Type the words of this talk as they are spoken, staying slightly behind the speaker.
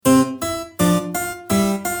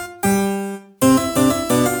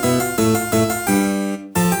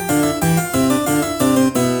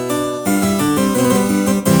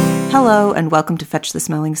and welcome to Fetch the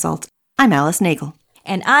Smelling Salt. I'm Alice Nagle.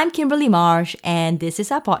 And I'm Kimberly Marsh, and this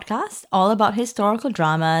is our podcast all about historical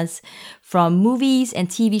dramas, from movies and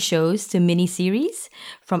TV shows to miniseries,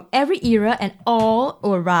 from every era and all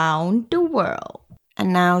around the world.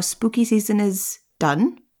 And now spooky season is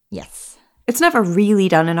done. Yes. It's never really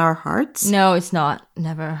done in our hearts. No, it's not.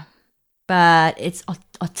 Never. But it's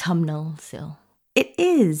autumnal still. It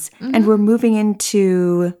is. And we're moving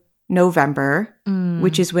into November,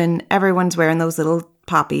 which is when everyone's wearing those little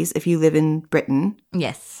poppies if you live in Britain.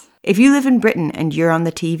 Yes. If you live in Britain and you're on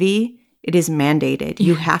the TV, it is mandated.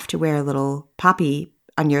 You have to wear a little poppy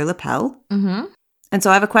on your lapel. Mm-hmm. And so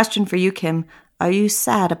I have a question for you, Kim. Are you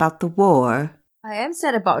sad about the war? I am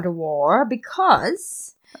sad about the war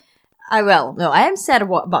because... I am sad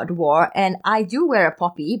about the war, and I do wear a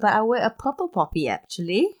poppy, but I wear a purple poppy,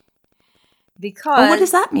 actually. Because... Oh, what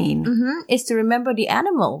does that mean? It's to remember the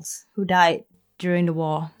animals who died during the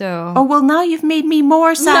war. So. Oh, well, now you've made me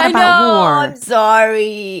more sad about war. I'm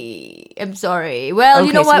sorry. Well, okay,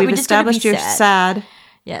 you know so what? we've We're just established you're sad.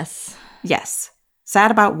 Yes. Yes.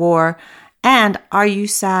 Sad about war. And are you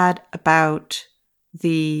sad about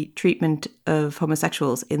the treatment of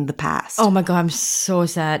homosexuals in the past? Oh my God, I'm so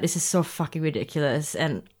sad. This is so fucking ridiculous.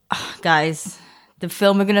 And guys, the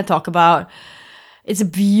film we're going to talk about, it's a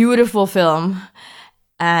beautiful film.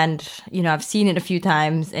 And, you know, I've seen it a few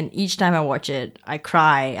times, and each time I watch it, I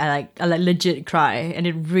cry. I legit cry, and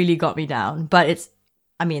it really got me down. But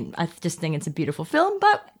I just think it's a beautiful film,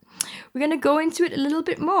 but we're going to go into it a little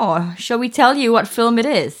bit more. Shall we tell you what film it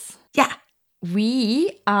is? Yeah.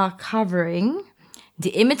 We are covering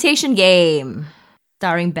The Imitation Game,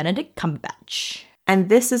 starring Benedict Cumberbatch. And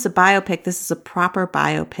this is a biopic. This is a proper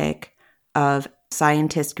biopic of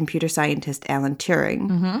computer scientist Alan Turing.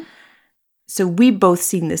 Mm-hmm. So we've both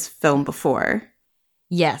seen this film before.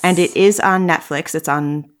 Yes. And it is on Netflix. It's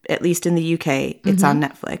on, at least in the UK, it's on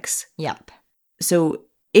Netflix. Yep. So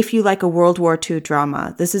if you like a World War II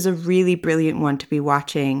drama, this is a really brilliant one to be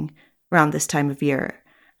watching around this time of year,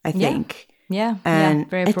 I think. Yeah. And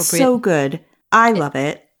very appropriate. It's so good. I love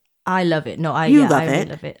it. I love it. No, I love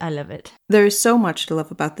it. I love it. There's so much to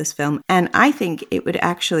love about this film. And I think it would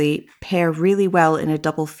actually pair really well in a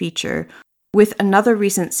double feature with another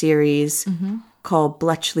recent series called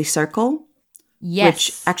Bletchley Circle. Yes.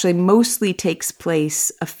 Which actually mostly takes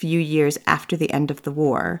place a few years after the end of the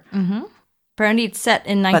war. Mm-hmm. Apparently it's set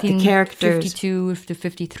in 1952 to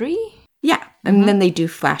 53. Yeah. And then they do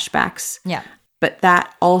flashbacks. Yeah. But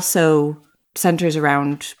that also centers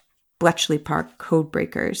around Bletchley Park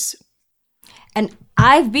codebreakers. And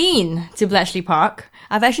I've been to Bletchley Park.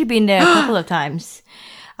 I've actually been there a couple of times.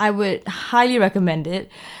 I would highly recommend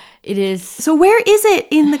it. It is... So where is it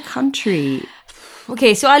in the country?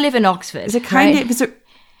 Okay, so I live in Oxford. Is it kind of...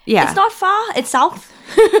 Yeah. It's not far. It's south.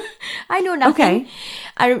 I know nothing. Okay.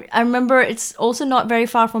 I remember it's also not very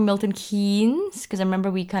far from Milton Keynes, because I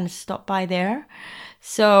remember we kind of stopped by there.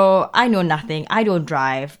 So I know nothing. I don't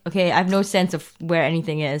drive. Okay, I have no sense of where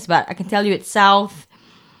anything is, but I can tell you it's south.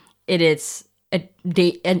 It is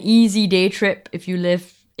an easy day trip if you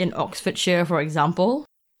live in Oxfordshire, for example.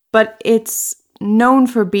 But it's known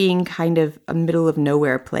for being kind of a middle of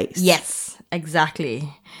nowhere place. Yes,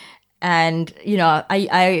 exactly. And, you know,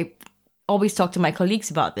 I always talk to my colleagues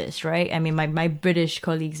about this, right? I mean, my British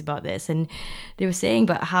colleagues about this. And they were saying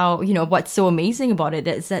about how, you know, what's so amazing about it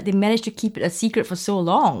is that they managed to keep it a secret for so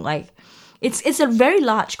long. Like, it's a very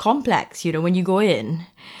large complex, you know, when you go in.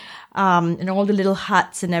 And all the little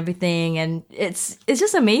huts and everything. And it's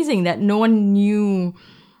just amazing that no one knew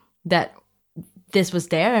that this was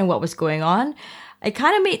there and what was going on. It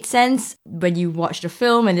kind of made sense when you watch the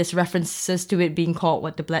film and there's references to it being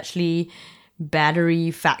called, the Bletchley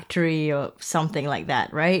Battery Factory or something like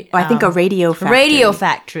that, right? I think a radio factory. Radio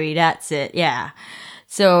factory, that's it, yeah.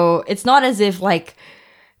 So it's not as if,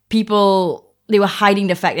 they were hiding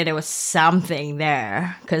the fact that there was something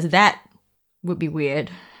there, because that would be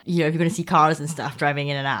weird, you know, if you're going to see cars and stuff driving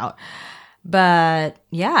in and out. But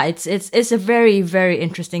yeah, it's a very, very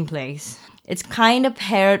interesting place. It's kind of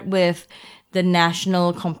paired with the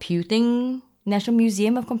National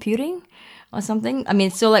Museum of Computing or something. I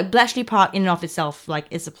mean, so Bletchley Park in and of itself,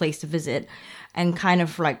 is a place to visit, and kind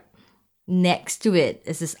of next to it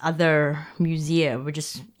is this other museum, which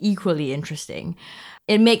is equally interesting.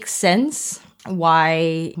 It makes sense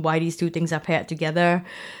why these two things are paired together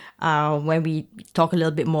when we talk a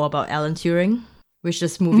little bit more about Alan Turing, which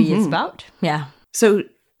this movie is about. Yeah. So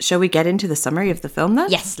shall we get into the summary of the film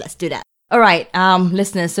then? Yes, let's do that. All right,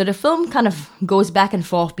 listeners, so the film kind of goes back and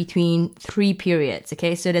forth between three periods,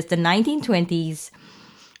 okay? So there's the 1920s,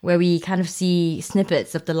 where we kind of see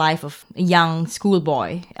snippets of the life of a young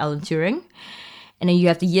schoolboy, Alan Turing. And then you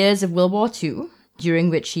have the years of World War II, during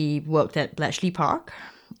which he worked at Bletchley Park.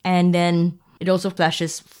 And then it also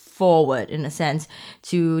flashes forward, in a sense,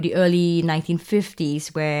 to the early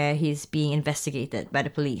 1950s, where he's being investigated by the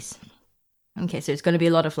police. Okay, so it's going to be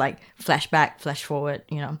a lot of like flashback, flash forward,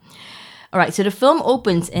 you know. All right, so the film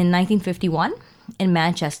opens in 1951 in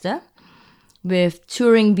Manchester with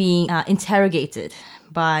Turing being interrogated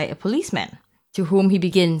by a policeman to whom he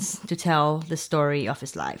begins to tell the story of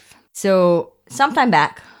his life. So sometime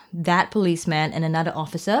back, that policeman and another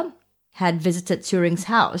officer had visited Turing's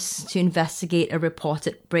house to investigate a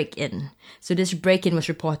reported break-in. So this break-in was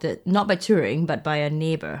reported not by Turing, but by a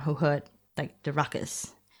neighbor who heard like the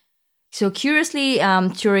ruckus. So curiously,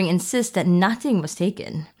 Turing insists that nothing was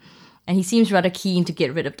taken. And he seems rather keen to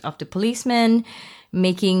get rid of the policeman,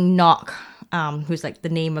 making Knock, who's like the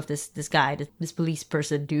name of this guy, this police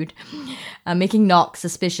person dude, making Knock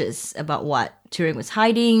suspicious about what Turing was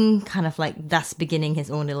hiding, kind of like thus beginning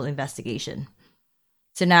his own little investigation.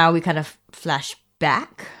 So now we kind of flash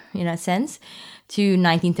back, in a sense, to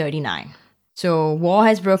 1939. So war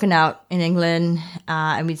has broken out in England,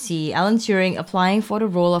 and we see Alan Turing applying for the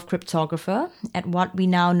role of cryptographer at what we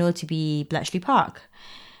now know to be Bletchley Park.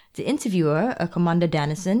 The interviewer, Commander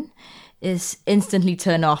Dennison, is instantly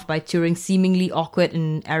turned off by Turing's seemingly awkward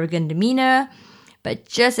and arrogant demeanor. But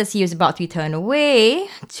just as he was about to be turned away,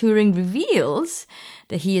 Turing reveals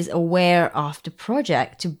that he is aware of the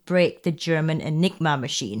project to break the German Enigma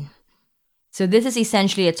machine. So this is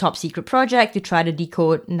essentially a top-secret project to try to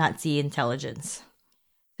decode Nazi intelligence.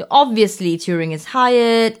 So obviously Turing is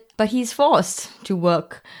hired, but he's forced to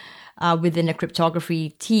work within a cryptography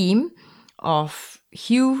team of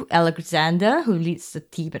Hugh Alexander, who leads the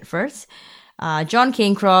team at first, John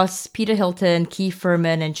Cairncross, Peter Hilton, Keith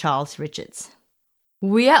Furman, and Charles Richards.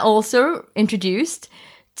 We are also introduced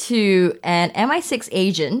to an MI6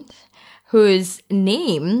 agent whose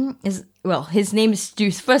name is, well, his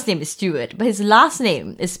first name is Stuart, but his last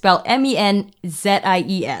name is spelled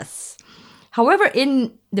Menzies. However,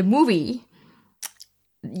 in the movie,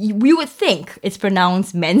 we would think it's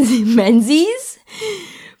pronounced Menzies,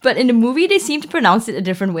 but in the movie, they seem to pronounce it a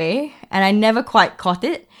different way, and I never quite caught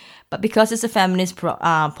it. But because it's a feminist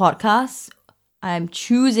podcast, I'm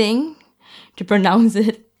choosing to pronounce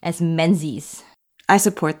it as Menzies. I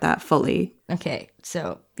support that fully. Okay,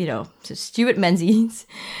 so, so Stuart Menzies.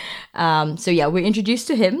 We're introduced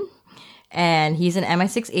to him, and he's an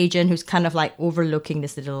MI6 agent who's kind of like overlooking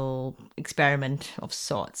this little experiment of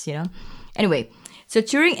sorts, Anyway, so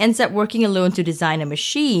Turing ends up working alone to design a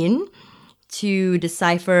machine to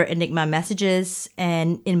decipher Enigma messages,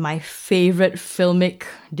 and in my favorite filmic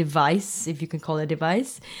device, if you can call it a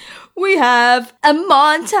device, we have a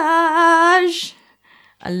montage.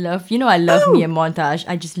 I love me a montage.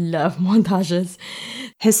 I just love montages.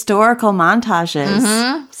 Historical montages.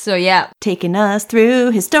 Mm-hmm. So yeah. Taking us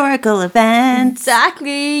through historical events.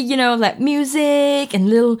 Exactly. Like music and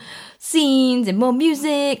little scenes and more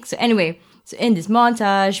music. So anyway, so in this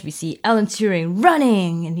montage, we see Alan Turing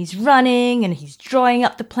running, and he's drawing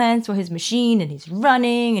up the plans for his machine, and he's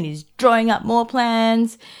running, and he's drawing up more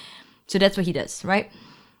plans. So that's what he does, right?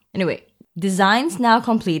 Anyway, designs now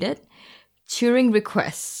completed. Turing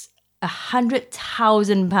requests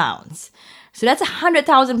 £100,000. So that's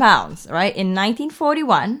 £100,000, right? In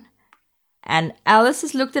 1941. And Alice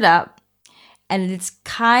has looked it up. And it's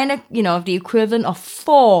kind of, the equivalent of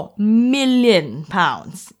 £4 million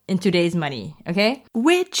in today's money, okay?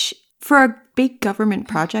 Which, for a big government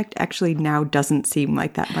project, actually now doesn't seem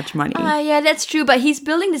like that much money. Yeah, that's true. But he's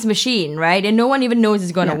building this machine, right? And no one even knows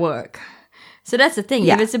it's going to work. So that's the thing.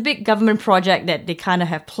 Yeah. If it's a big government project that they kind of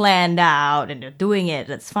have planned out and they're doing it,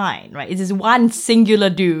 that's fine, right? It's this one singular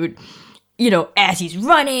dude, as he's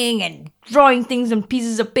running and drawing things on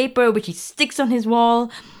pieces of paper, which he sticks on his wall.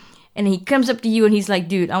 And he comes up to you and he's like,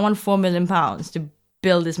 dude, I want £4 million to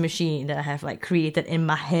build this machine that I have like created in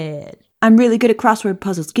my head. I'm really good at crossword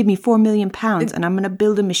puzzles. Give me £4 million and I'm going to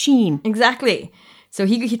build a machine. Exactly. So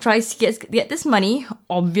he tries to get this money.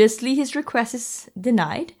 Obviously, his request is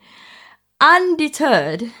denied.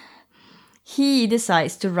 Undeterred, he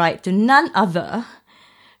decides to write to none other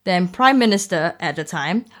than Prime Minister at the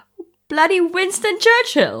time, bloody Winston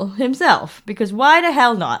Churchill himself. Because why the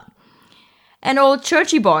hell not? And old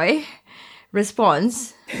Churchy boy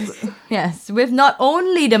responds, yes, with not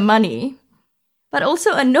only the money, but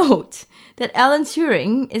also a note that Alan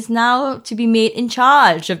Turing is now to be made in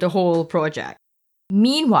charge of the whole project.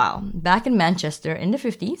 Meanwhile, back in Manchester in the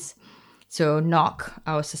 50s, so Knock,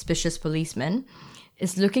 our suspicious policeman,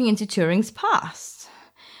 is looking into Turing's past.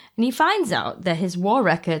 And he finds out that his war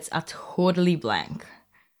records are totally blank.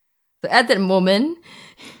 So at that moment,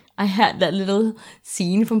 I had that little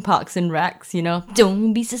scene from Parks and Recs,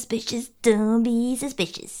 don't be suspicious, don't be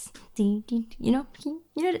suspicious. You know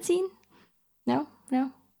that scene? No?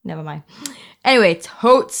 Never mind. Anyway,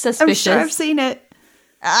 totes suspicious. I'm sure I've seen it.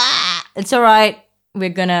 It's all right.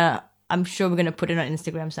 I'm sure we're gonna put it on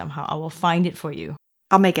Instagram somehow. I will find it for you.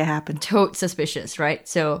 I'll make it happen. Totes suspicious, right?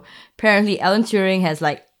 So apparently Alan Turing has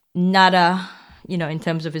like nada, in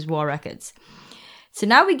terms of his war records. So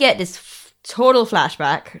now we get this total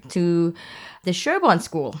flashback to the Sherborne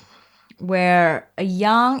School, where a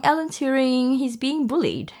young Alan Turing, he's being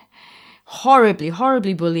bullied. Horribly,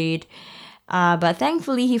 horribly bullied. But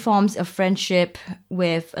thankfully, he forms a friendship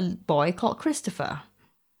with a boy called Christopher,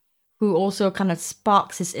 who also kind of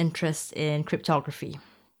sparks his interest in cryptography.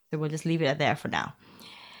 So we'll just leave it at there for now.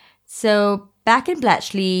 So back in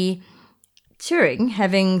Bletchley, Turing,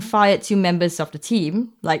 having fired 2 members of the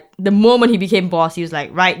team, like the moment he became boss, he was like,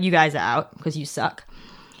 right, you guys are out because you suck.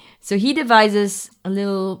 So he devises a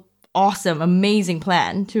little awesome, amazing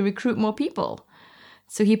plan to recruit more people.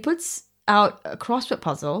 So he puts out a crossword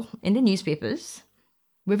puzzle in the newspapers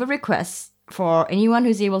with a request for anyone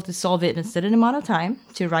who's able to solve it in a certain amount of time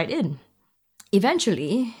to write in.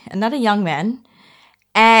 Eventually, another young man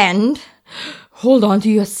and, hold on to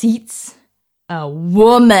your seats, a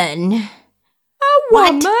woman. A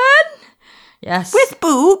woman? What? Yes. With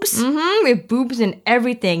boobs? Mm-hmm, with boobs and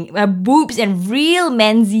everything. Boobs and real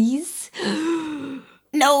menzies.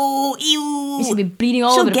 No, ew. You should be bleeding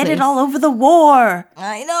all over the place. She'll get it all over the war.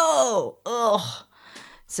 I know. Ugh.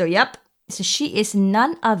 So, yep. So she is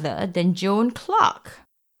none other than Joan Clark.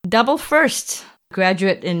 Double first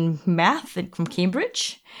graduate in math from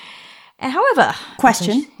Cambridge. And however...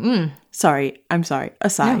 Question. I'm sorry.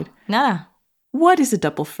 Aside. No. What is a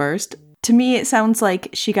double first? To me, it sounds like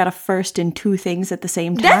she got a first in 2 things at the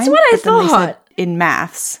same time. That's what I thought. In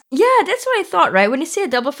maths. Yeah, that's what I thought, right? When you say a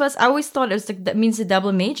double first, I always thought that means a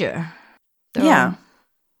double major. So, yeah.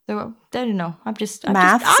 So, I don't know. I'm just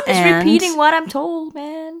Maths repeating what I'm told,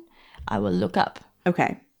 man. I will look up.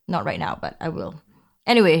 Okay. Not right now, but I will.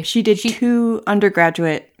 Anyway. She did 2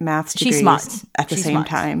 undergraduate maths degrees at the same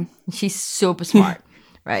time. She's super smart,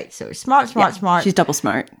 right? So smart. She's double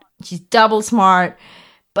smart. She's double smart.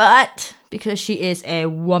 But because she is a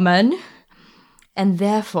woman, and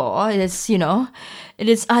therefore it is, it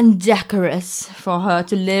is undecorous for her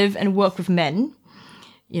to live and work with men,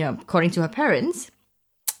 according to her parents.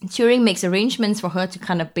 Turing makes arrangements for her to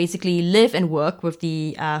kind of basically live and work with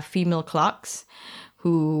the female clerks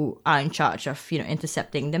who are in charge of,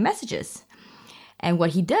 intercepting the messages. And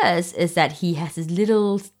what he does is that he has this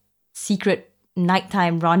little secret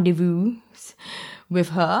nighttime rendezvous with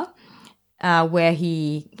her, where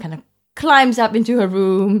he kind of climbs up into her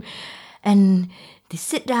room and they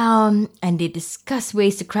sit down and they discuss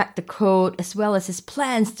ways to crack the code as well as his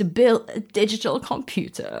plans to build a digital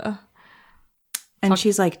computer. And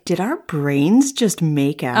she's like, did our brains just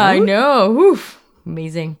make out? I know. Oof.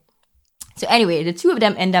 Amazing. So anyway, the 2 of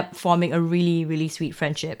them end up forming a really, really sweet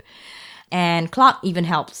friendship. And Clark even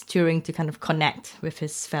helps Turing to kind of connect with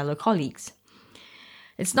his fellow colleagues.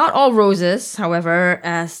 It's not all roses, however,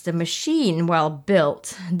 as the machine, while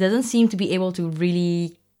built, doesn't seem to be able to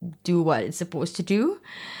really do what it's supposed to do.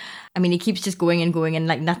 I mean, it keeps just going and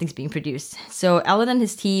like nothing's being produced. So Alan and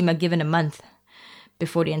his team are given a month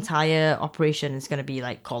before the entire operation is going to be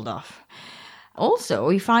like called off. Also,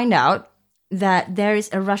 we find out that there is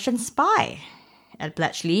a Russian spy at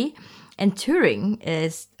Bletchley, and Turing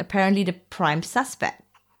is apparently the prime suspect.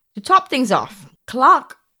 To top things off,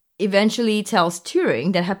 Clark eventually tells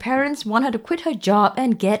Turing that her parents want her to quit her job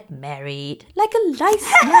and get married, like a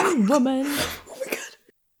nice young woman. Oh my god.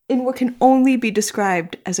 In what can only be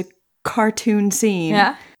described as a cartoon scene,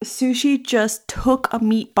 Sushi just took a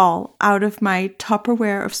meatball out of my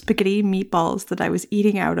Tupperware of spaghetti meatballs that I was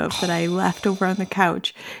eating out of that I left over on the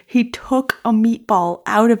couch. He took a meatball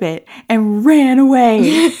out of it and ran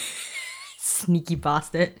away. Sneaky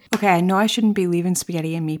bastard. Okay, I know I shouldn't be leaving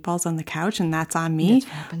spaghetti and meatballs on the couch, and that's on me.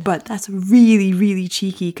 But that's really, really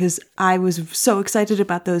cheeky because I was so excited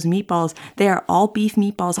about those meatballs. They are all beef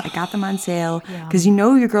meatballs. I got them on sale because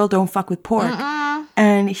your girl don't fuck with pork.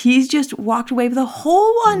 And he's just walked away with a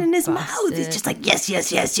whole one in his mouth. He's just like, yes.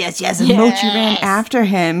 And Mochi ran after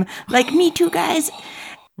him. Like, me too, guys.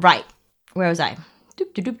 Right. Where was I?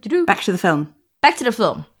 Back to the film. Back to the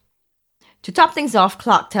film. To top things off,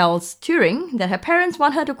 Clark tells Turing that her parents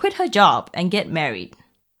want her to quit her job and get married.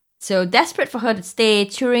 So, desperate for her to stay,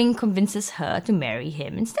 Turing convinces her to marry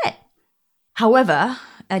him instead. However,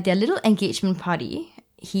 at their little engagement party,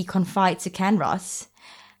 he confides to Canross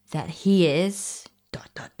that he is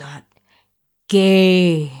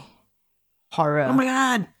gay. Horror. Oh my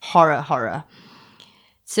God. Horror.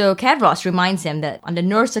 So Cadros reminds him that under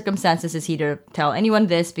no circumstances is he to tell anyone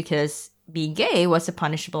this because being gay was a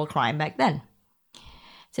punishable crime back then.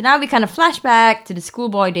 So now we kind of flash back to the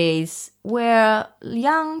schoolboy days where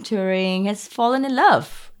young Turing has fallen in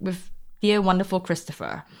love with dear wonderful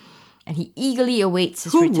Christopher. And he eagerly awaits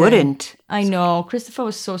his return. Who wouldn't? I know. Christopher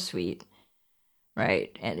was so sweet.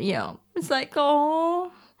 Right? And, it's like,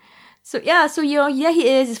 oh. So, he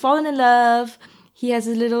is. He's fallen in love. He has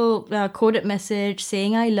a little coded message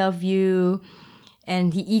saying, I love you.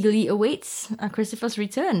 And he eagerly awaits Christopher's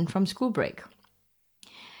return from school break.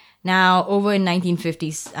 Now, over in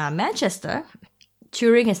 1950s Manchester,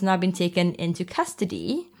 Turing has now been taken into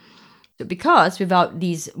custody because without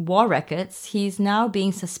these war records, he's now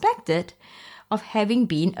being suspected of having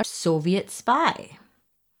been a Soviet spy.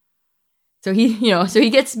 So he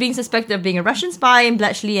gets being suspected of being a Russian spy in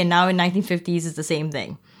Bletchley, and now in 1950s is the same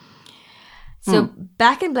thing. So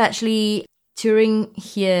back in Bletchley, Turing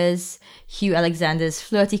hears Hugh Alexander's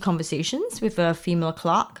flirty conversations with a female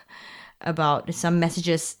clerk about some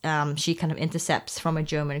messages she kind of intercepts from a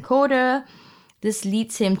German coder. This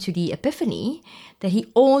leads him to the epiphany that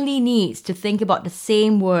he only needs to think about the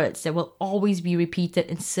same words that will always be repeated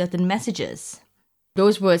in certain messages.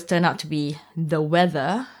 Those words turn out to be the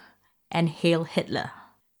weather and Hail Hitler.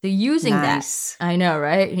 So using that, I know,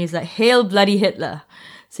 right? And he's like, Hail bloody Hitler.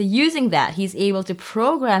 So using that, he's able to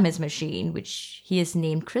program his machine, which he has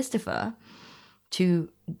named Christopher, to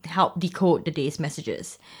help decode the day's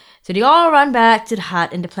messages. So they all run back to the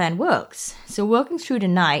hut and the plan works. So working through the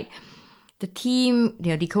night, the team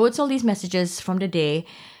decodes all these messages from the day,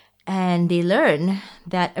 and they learn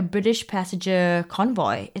that a British passenger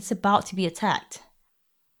convoy is about to be attacked.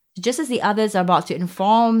 Just as the others are about to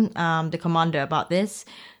inform the commander about this,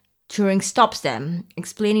 Turing stops them,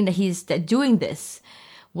 explaining that doing this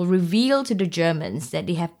will reveal to the Germans that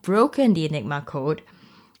they have broken the Enigma code,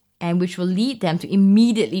 and which will lead them to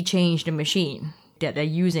immediately change the machine that they're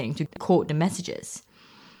using to code the messages.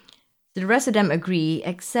 So the rest of them agree,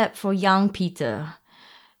 except for young Peter,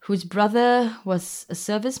 whose brother was a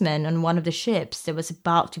serviceman on one of the ships that was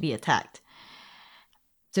about to be attacked.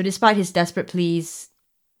 So despite his desperate pleas,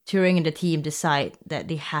 Turing and the team decide that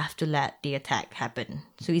they have to let the attack happen.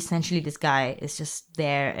 So essentially this guy is just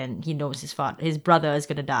there and he knows his brother is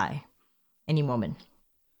going to die any moment.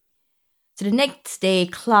 So the next day,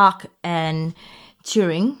 Clark and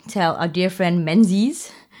Turing tell our dear friend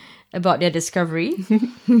Menzies about their discovery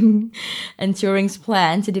and Turing's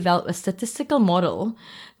plan to develop a statistical model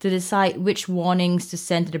to decide which warnings to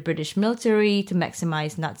send to the British military to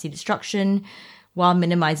maximize Nazi destruction while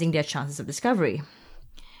minimizing their chances of discovery.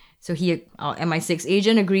 So our MI6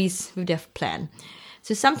 agent agrees with their plan.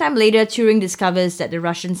 So sometime later, Turing discovers that the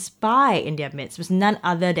Russian spy in their midst was none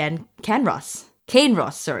other than Kane Ross.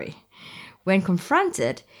 When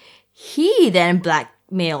confronted, he then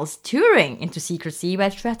blackmails Turing into secrecy by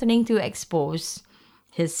threatening to expose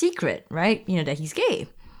his secret, right? That he's gay.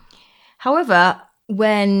 However,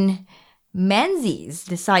 when Menzies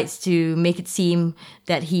decides to make it seem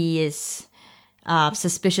that he is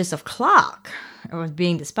suspicious of Clark or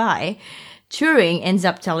being the spy, Turing ends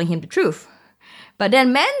up telling him the truth. But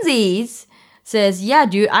then Menzies says, yeah,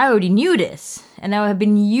 dude, I already knew this, and I have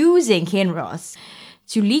been using Kane Ross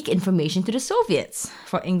to leak information to the Soviets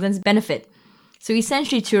for England's benefit. So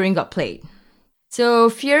essentially, Turing got played. So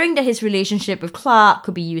fearing that his relationship with Clark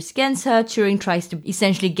could be used against her, Turing tries to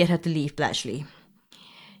essentially get her to leave Bletchley.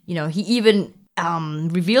 He even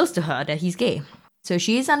reveals to her that he's gay. So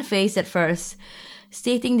she is unfazed at first,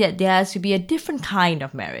 stating that there has to be a different kind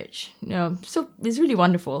of marriage. So it's really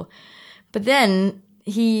wonderful. But then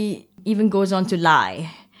he even goes on to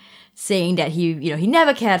lie, saying that he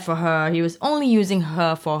never cared for her. He was only using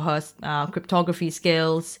her for her cryptography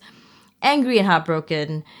skills. Angry and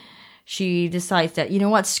heartbroken, she decides that,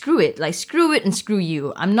 screw it. Screw it and screw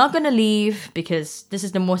you. I'm not going to leave because this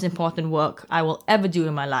is the most important work I will ever do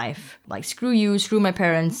in my life. Screw you, screw my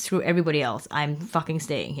parents, screw everybody else. I'm fucking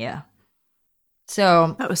staying here.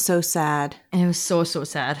 So that was so sad. And it was so, so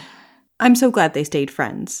sad. I'm so glad they stayed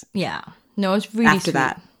friends. Yeah. No, it's really after sweet.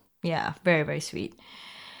 That. Yeah, very, very sweet.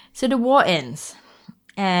 So the war ends.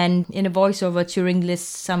 And in a voiceover, Turing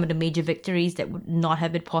lists some of the major victories that would not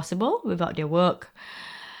have been possible without their work.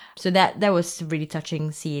 So that was a really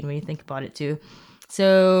touching scene when you think about it too.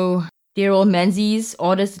 So dear old Menzies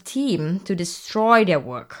orders the team to destroy their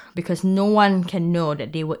work because no one can know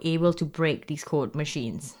that they were able to break these code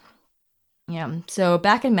machines. Yeah. So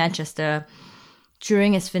back in Manchester,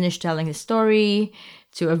 Turing has finished telling his story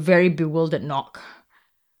to a very bewildered Knock,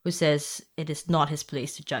 who says it is not his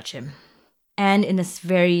place to judge him. And in this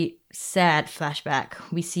very sad flashback,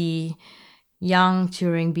 we see young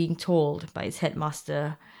Turing being told by his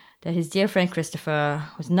headmaster that his dear friend Christopher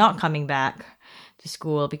was not coming back to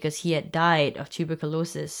school because he had died of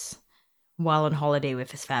tuberculosis while on holiday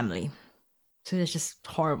with his family. So it's just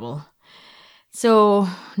horrible. So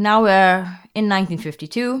now we're in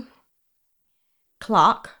 1952.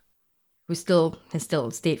 Clark, who has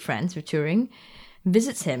still stayed friends with Turing,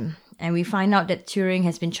 visits him, and we find out that Turing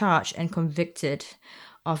has been charged and convicted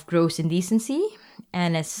of gross indecency,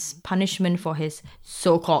 and as punishment for his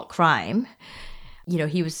so-called crime,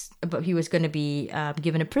 he was going to be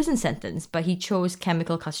given a prison sentence, but he chose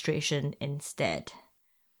chemical castration instead.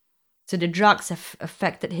 So the drugs have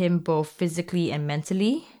affected him both physically and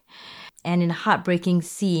mentally. And in a heartbreaking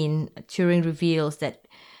scene, Turing reveals that,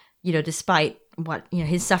 despite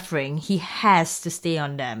his suffering, he has to stay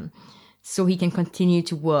on them so he can continue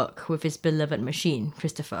to work with his beloved machine,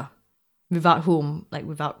 Christopher, without whom,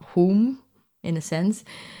 in a sense,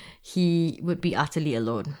 he would be utterly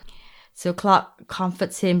alone. So Clark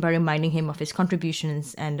comforts him by reminding him of his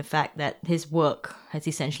contributions and the fact that his work has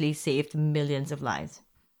essentially saved millions of lives.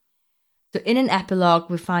 So in an epilogue,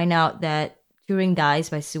 we find out that Turing dies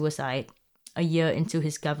by suicide a year into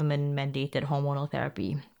his government-mandated hormonal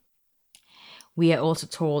therapy. We are also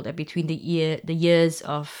told that between the years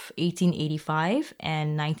of 1885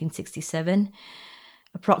 and 1967,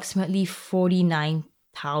 approximately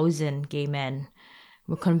 49,000 gay men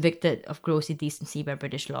were convicted of gross indecency by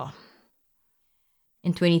British law.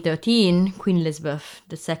 In 2013, Queen Elizabeth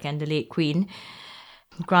II, the late Queen,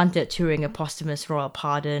 granted Turing a posthumous royal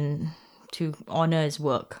pardon to honor his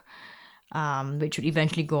work, which would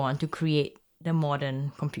eventually go on to create the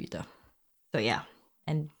modern computer. So yeah,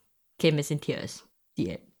 and Kim is in tears.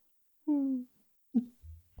 The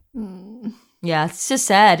end. Yeah, it's just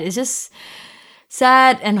sad. It's just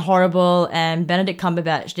sad and horrible, and Benedict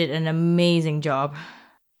Cumberbatch did an amazing job.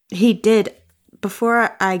 He did.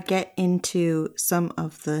 Before I get into some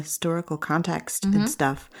of the historical context and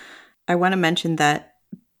stuff, I want to mention that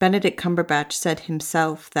Benedict Cumberbatch said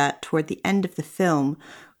himself that toward the end of the film,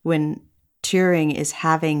 when Turing is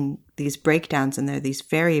having these breakdowns and there are these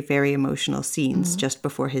very, very emotional scenes just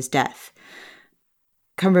before his death,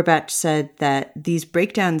 Cumberbatch said that these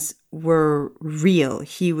breakdowns were real.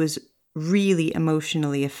 He was really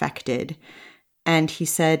emotionally affected. And he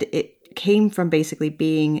said it came from basically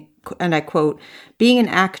being, and I quote, being an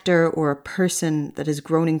actor or a person that has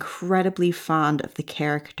grown incredibly fond of the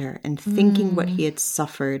character and thinking what he had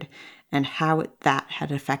suffered and how that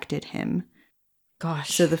had affected him.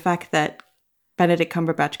 Gosh. So the fact that Benedict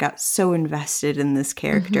Cumberbatch got so invested in this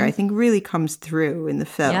character, I think really comes through in the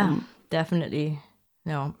film. Yeah, definitely.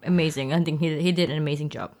 No, amazing. I think he did an amazing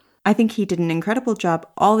job. I think he did an incredible job.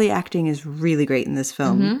 All the acting is really great in this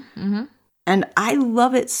film. And I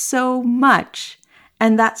love it so much.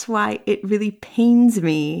 And that's why it really pains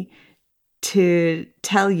me to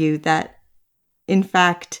tell you that, in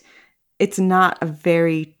fact, it's not a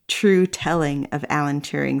very true telling of Alan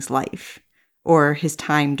Turing's life or his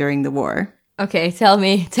time during the war. Okay, tell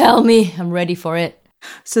me. I'm ready for it.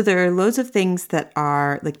 So there are loads of things that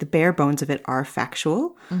are, like the bare bones of it are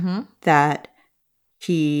factual, that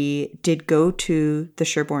he did go to the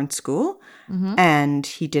Sherborne School, and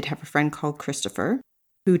he did have a friend called Christopher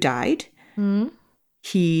who died.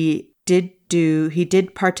 He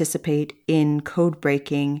did participate in code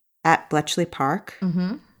breaking at Bletchley Park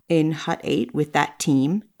in Hut 8 with that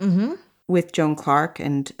team, with Joan Clark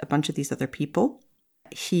and a bunch of these other people.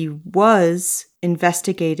 He was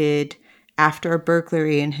investigated after a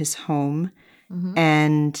burglary in his home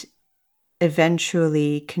and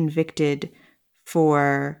eventually convicted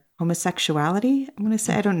for homosexuality. I'm going to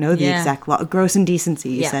say, I don't know the exact law. Gross indecency,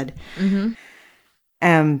 you said.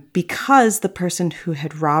 Because the person who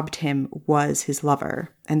had robbed him was his lover,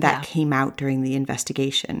 and that came out during the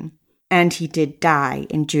investigation. And he did die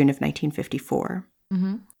in June of 1954.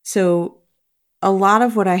 So a lot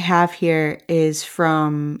of what I have here is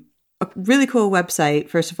from a really cool website,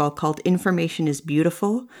 first of all, called Information is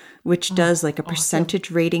Beautiful, which does like a percentage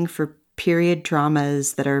rating for period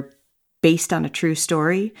dramas that are based on a true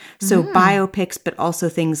story. So biopics, but also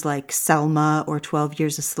things like Selma or 12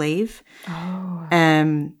 Years a Slave.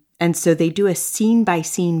 And so they do a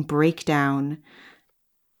scene-by-scene breakdown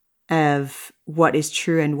of what is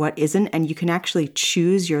true and what isn't. And you can actually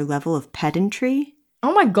choose your level of pedantry.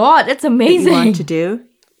 Oh my God, it's amazing. That you want to do.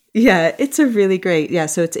 Yeah, it's a really great. Yeah,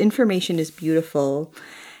 so it's Information is Beautiful.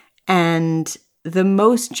 And the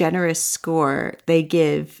most generous score they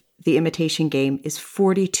give The Imitation Game is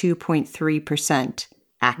 42.3%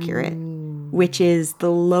 accurate. which is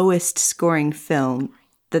the lowest scoring film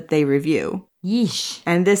that they review. Yeesh.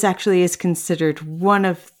 And this actually is considered one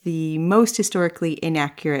of the most historically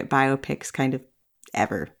inaccurate biopics kind of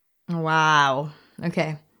ever. Wow.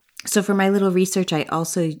 Okay. So for my little research, I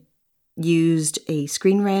also used a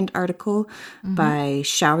Screen Rant article by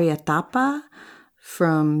Shaurya Thapa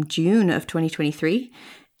from June of 2023.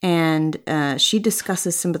 And she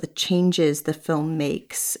discusses some of the changes the film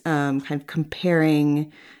makes, kind of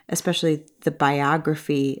comparing especially the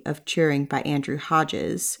biography of Turing by Andrew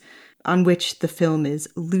Hodges, on which the film is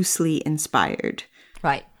loosely inspired.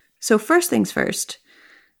 Right. So first things first,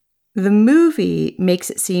 the movie makes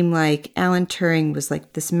it seem like Alan Turing was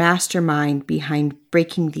like this mastermind behind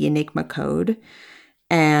breaking the Enigma code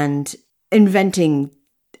and inventing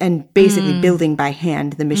and basically building by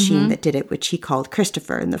hand the machine that did it, which he called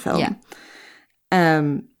Christopher in the film. Yeah.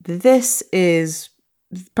 This is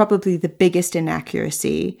probably the biggest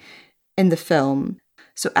inaccuracy in the film.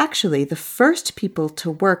 So actually, the first people to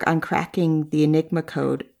work on cracking the Enigma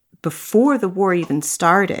code before the war even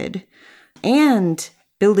started and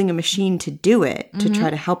building a machine to do it, to try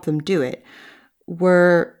to help them do it,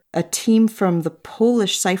 were a team from the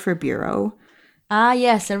Polish Cipher Bureau. Ah,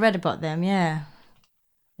 yes, I read about them, yeah.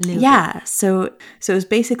 Yeah, so it was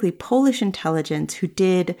basically Polish intelligence who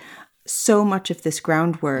did so much of this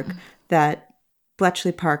groundwork that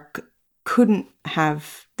Bletchley Park couldn't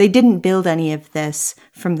have, they didn't build any of this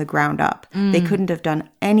from the ground up. They couldn't have done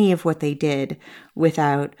any of what they did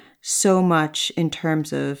without so much in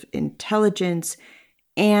terms of intelligence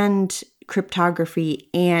and cryptography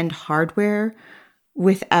and hardware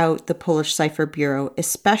without the Polish Cipher Bureau,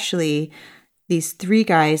 especially these three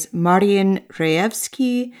guys, Marian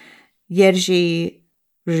Rejewski, Jerzy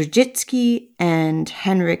Ruzicki, and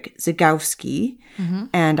Henryk Zagowski.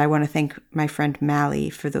 And I want to thank my friend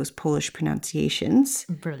Mally for those Polish pronunciations.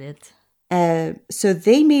 Brilliant. So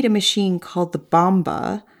they made a machine called the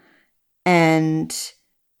Bomba, and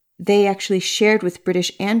they actually shared with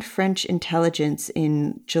British and French intelligence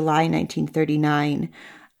in July 1939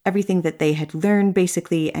 everything that they had learned,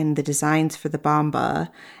 basically, and the designs for the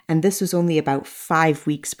Bomba. And this was only about 5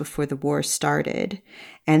 weeks before the war started.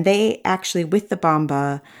 And they actually, with the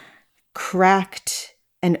Bomba, cracked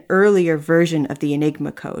an earlier version of the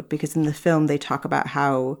Enigma code, because in the film they talk about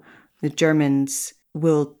how the Germans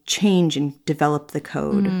will change and develop the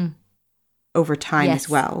code over time as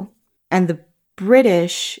well. And the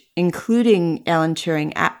British, including Alan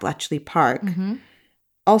Turing at Bletchley Park,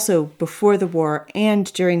 also before the war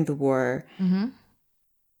and during the war,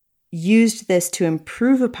 used this to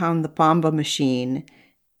improve upon the Bomba machine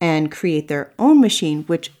and create their own machine,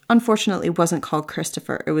 which unfortunately wasn't called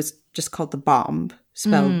Christopher. It was just called the Bomb,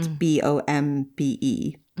 spelled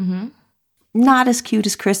B-O-M-B-E. Not as cute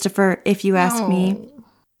as Christopher, if you ask me.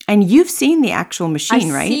 And you've seen the actual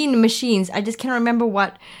machine, right? I've seen the machines. I just can't remember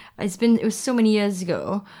what. It was so many years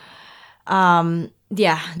ago.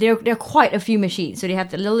 Yeah, there are quite a few machines. So they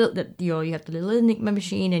have the little, you have the little Enigma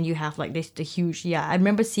machine, and you have like the huge. Yeah, I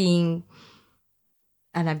remember seeing,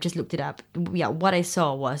 and I've just looked it up. Yeah, what I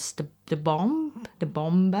saw was the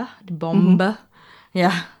Bomba.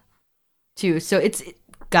 Yeah, too. So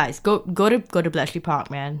guys, go to Bletchley Park,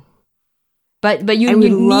 man. But you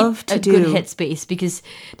need a good headspace, because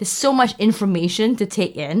there's so much information to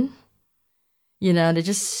take in. You know, there's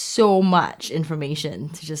just so much information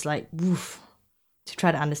to just like, to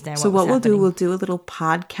try to understand So what we'll do, we'll do a little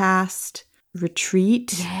podcast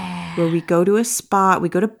retreat where we go to a spa, we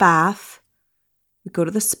go to Bath, we go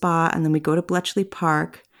to the spa, and then we go to Bletchley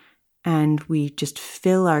Park, and we just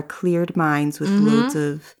fill our cleared minds with loads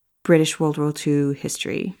of British World War II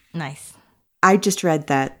history. Nice. I just read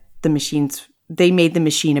that they made the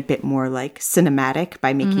machine a bit more like cinematic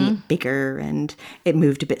by making it bigger, and it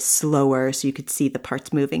moved a bit slower so you could see the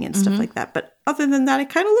parts moving and stuff like that. But other than that, it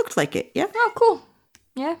kind of looked like it. Yeah. Oh, cool.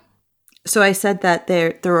 Yeah. So I said that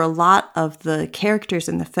there were a lot of the characters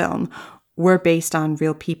in the film were based on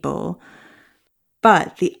real people.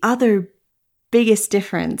 But the other biggest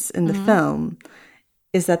difference in the film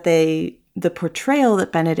is that the portrayal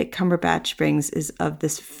that Benedict Cumberbatch brings is of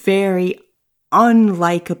this very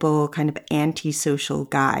unlikable kind of antisocial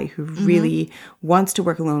guy who really wants to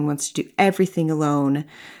work alone, wants to do everything alone,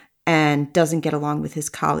 and doesn't get along with his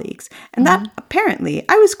colleagues. And that apparently,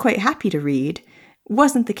 I was quite happy to read,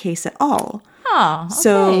 wasn't the case at all. Oh, okay.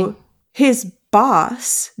 So his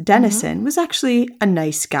boss, Dennison, was actually a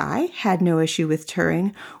nice guy, had no issue with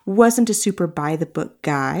Turing, wasn't a super by-the-book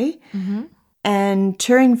guy. And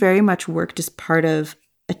Turing very much worked as part of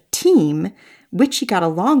a team, which he got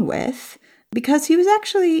along with. because he was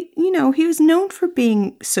actually, he was known for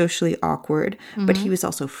being socially awkward, but he was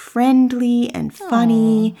also friendly and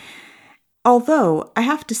funny. Although I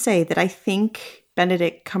have to say that I think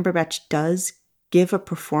Benedict Cumberbatch does give a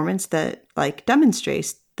performance that like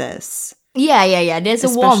demonstrates this. Yeah. There's a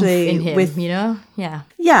warmth in him, Yeah.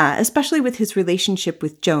 Yeah, especially with his relationship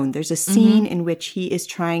with Joan. There's a scene in which he is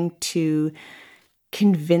trying to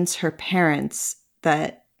convince her parents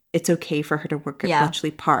that it's okay for her to work at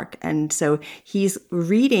Bletchley Park. And so he's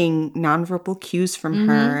reading nonverbal cues from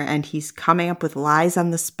her, and he's coming up with lies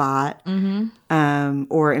on the spot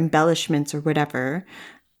or embellishments or whatever.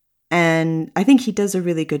 And I think he does a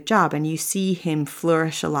really good job. And you see him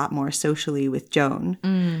flourish a lot more socially with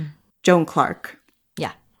Joan. Joan Clark.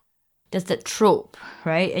 Yeah. There's that trope,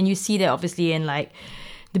 right? And you see that obviously in like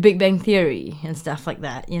The Big Bang Theory and stuff like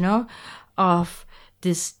that, of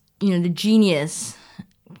this, the genius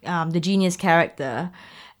character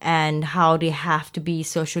and how they have to be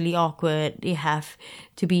socially awkward. They have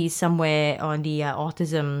to be somewhere on the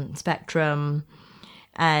autism spectrum.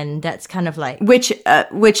 And that's kind of like... Which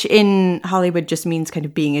in Hollywood just means kind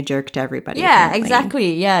of being a jerk to everybody. Yeah, apparently.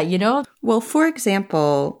 exactly. Yeah, Well, for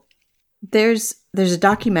example, there's a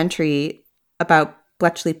documentary about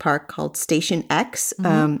Bletchley Park called Station X.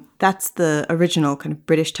 That's the original kind of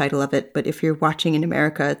British title of it. But if you're watching in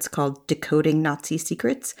America, it's called Decoding Nazi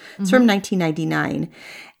Secrets. It's from 1999.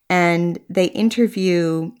 And they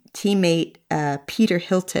interview teammate Peter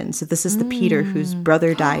Hilton. So this is the Peter whose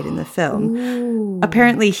brother died in the film. Ooh.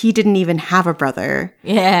 Apparently, he didn't even have a brother.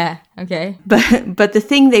 Yeah, okay. But the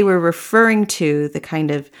thing they were referring to, the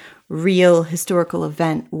kind of real historical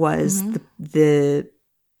event, was the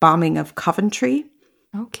bombing of Coventry.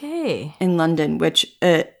 Okay. In London, which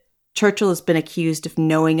Churchill has been accused of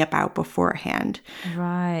knowing about beforehand.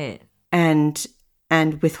 Right. And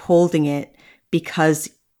withholding it because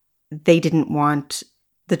they didn't want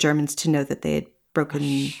the Germans to know that they had broken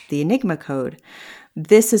the Enigma code.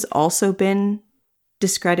 This has also been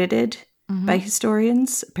discredited by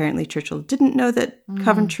historians. Apparently Churchill didn't know that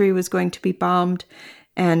Coventry was going to be bombed.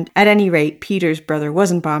 And at any rate, Peter's brother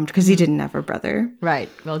wasn't bombed because he didn't have a brother. Right.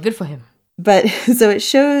 Well, good for him. But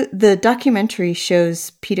so the documentary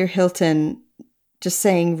shows Peter Hilton just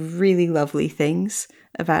saying really lovely things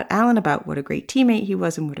about Alan, about what a great teammate he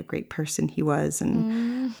was and what a great person he was.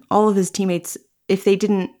 And all of his teammates, if they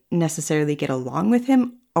didn't necessarily get along with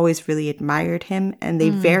him, always really admired him. And they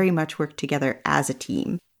very much worked together as a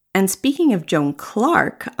team. And speaking of Joan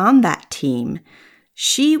Clark, on that team,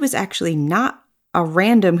 she was actually not a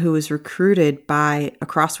random who was recruited by a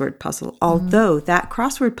crossword puzzle, although that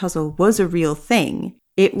crossword puzzle was a real thing.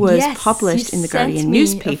 It was published in the Guardian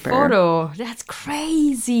newspaper. A photo. That's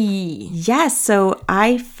crazy. Yes, so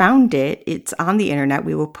I found it. It's on the internet.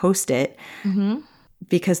 We will post it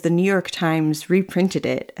because the New York Times reprinted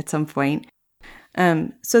it at some point.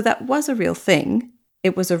 So that was a real thing.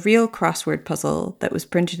 It was a real crossword puzzle that was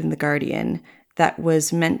printed in the Guardian that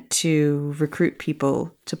was meant to recruit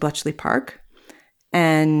people to Bletchley Park.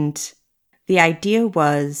 And the idea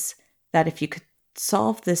was that if you could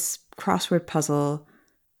solve this crossword puzzle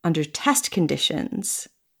under test conditions,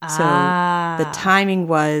 so the timing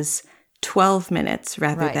was 12 minutes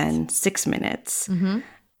rather than 6 minutes,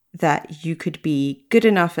 that you could be good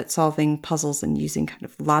enough at solving puzzles and using kind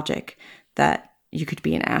of logic that you could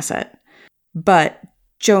be an asset. But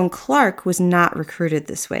Joan Clark was not recruited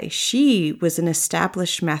this way. She was an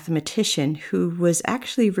established mathematician who was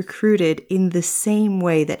actually recruited in the same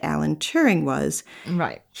way that Alan Turing was.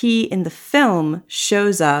 Right. He, in the film,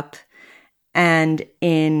 shows up and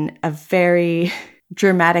in a very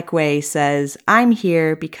dramatic way says, I'm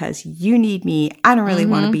here because you need me. I don't really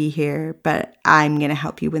want to be here, but I'm going to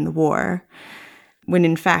help you win the war. When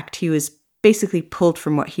in fact, he was basically pulled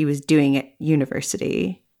from what he was doing at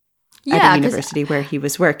university. At the university where he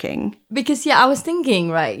was working. Because, I was thinking,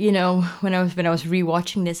 right, when I was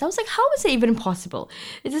rewatching this, I was like, how is it even possible?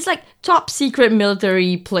 It's this like top secret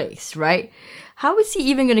military place, right? How is he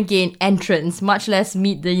even going to gain entrance, much less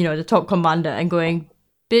meet the top commander and going,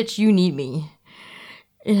 bitch, you need me?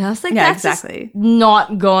 I was like, that's exactly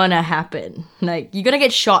not gonna happen. Like, you're gonna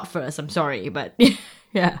get shot first, I'm sorry, but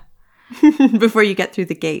yeah. Before you get through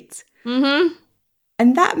the gates.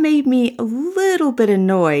 And that made me a little bit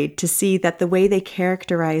annoyed to see that the way they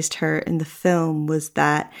characterized her in the film was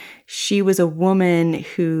that she was a woman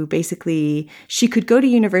who basically, she could go to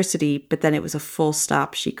university, but then it was a full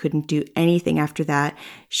stop. She couldn't do anything after that.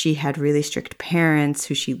 She had really strict parents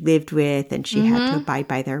who she lived with, and she had to abide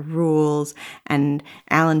by their rules. And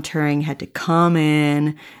Alan Turing had to come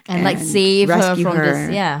in and like save her from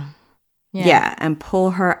this. Yeah. Yeah, and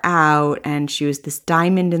pull her out, and she was this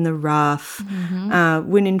diamond in the rough,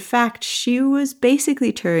 when in fact she was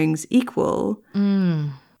basically Turing's equal.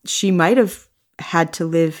 She might have had to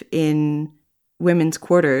live in women's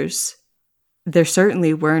quarters. There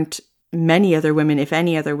certainly weren't many other women, if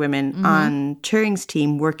any other women, on Turing's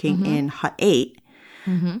team working in Hut 8.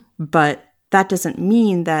 But that doesn't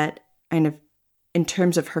mean that kind of in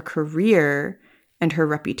terms of her career and her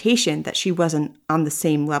reputation that she wasn't on the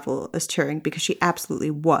same level as Turing, because she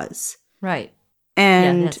absolutely was. Right.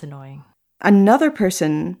 And yeah, that's annoying. Another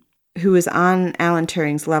person who was on Alan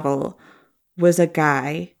Turing's level was a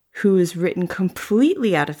guy who was written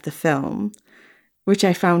completely out of the film, which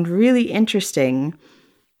I found really interesting.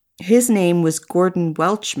 His name was Gordon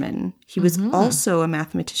Welchman. He was also a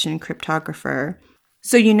mathematician and cryptographer.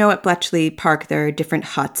 So you know at Bletchley Park there are different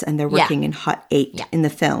huts, and they're working in Hut 8 in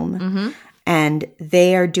the film. And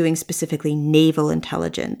they are doing specifically naval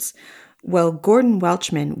intelligence. Well, Gordon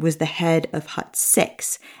Welchman was the head of Hut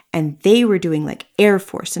 6, and they were doing like Air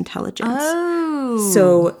Force intelligence. Oh.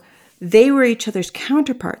 So they were each other's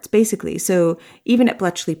counterparts, basically. So even at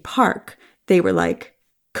Bletchley Park, they were like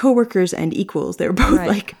coworkers and equals. They were both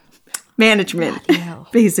like management,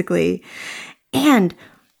 basically. And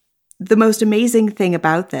the most amazing thing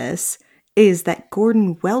about this is that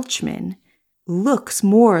Gordon Welchman looks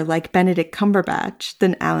more like Benedict Cumberbatch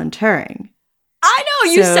than Alan Turing. I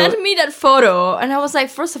know, you sent me that photo, and I was like,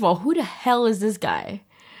 first of all, who the hell is this guy?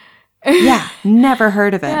 Yeah, never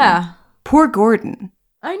heard of him. Yeah. Poor Gordon.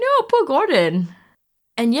 I know, poor Gordon.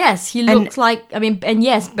 And yes, he looks and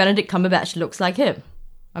yes, Benedict Cumberbatch looks like him.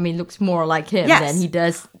 I mean, looks more like him than he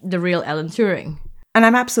does the real Alan Turing. And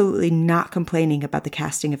I'm absolutely not complaining about the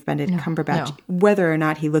casting of Benedict Cumberbatch, whether or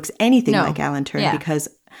not he looks anything like Alan Turing, because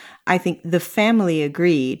I think the family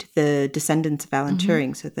agreed, the descendants of Alan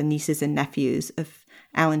Turing, so the nieces and nephews of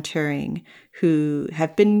Alan Turing, who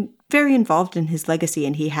have been very involved in his legacy,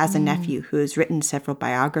 and he has a nephew who has written several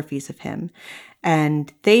biographies of him.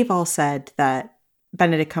 And they've all said that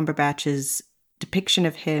Benedict Cumberbatch's depiction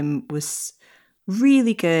of him was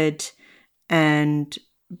really good and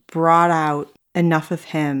brought out enough of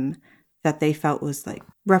him that they felt was like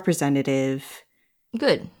representative.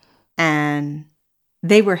 Good. And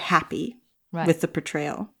they were happy with the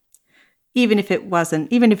portrayal. Even if he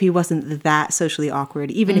wasn't that socially awkward,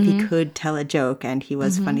 even if he could tell a joke and he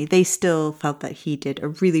was funny, they still felt that he did a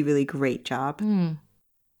really, really great job.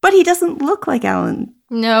 But he doesn't look like Alan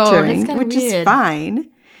Turing, which is fine.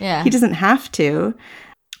 Yeah. He doesn't have to.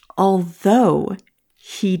 Although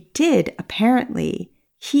he did, apparently,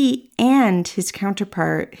 he and his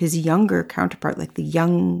counterpart, his younger counterpart, like the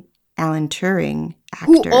young Alan Turing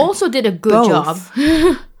actor. Who also did a good job.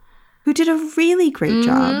 Who did a really great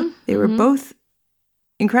job. They were both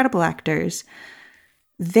incredible actors.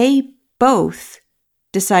 They both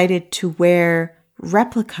decided to wear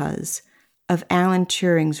replicas of Alan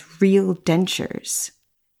Turing's real dentures.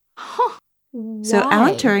 Huh. So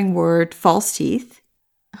Alan Turing wore false teeth.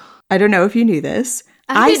 I don't know if you knew this.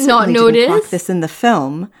 I did not notice. Didn't clock this in the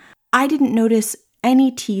film. I didn't notice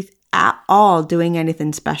any teeth at all doing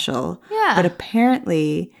anything special. Yeah. But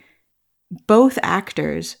apparently, both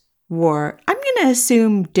actors wore, I'm going to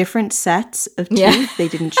assume, different sets of teeth. Yeah. They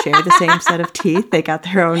didn't share the same set of teeth. They got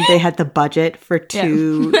their own. They had the budget for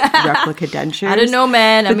 2 replica dentures. I don't know,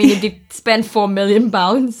 man. I mean, they did spend £4 million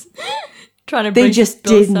trying to. They just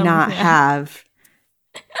did not have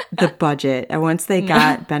the budget. And once they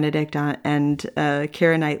got Benedict on and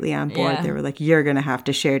Keira Knightley on board, they were like, "You're going to have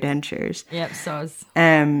to share dentures." Yep, so's.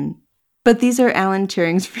 But these are Alan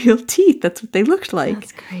Turing's real teeth. That's what they looked like.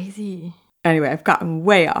 That's crazy. Anyway, I've gotten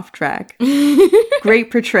way off track.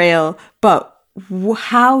 Great portrayal, but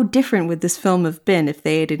how different would this film have been if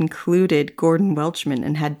they had included Gordon Welchman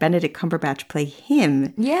and had Benedict Cumberbatch play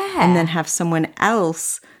him? Yeah. And then have someone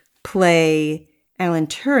else play Alan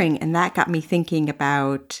Turing? And that got me thinking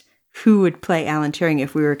about who would play Alan Turing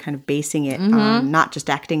if we were kind of basing it on not just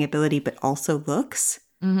acting ability, but also looks.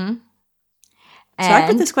 So I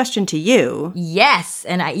put this question to you. Yes,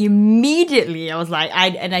 and I was like,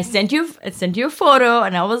 I sent you a photo,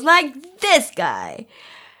 and I was like, this guy,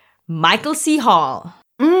 Michael C. Hall.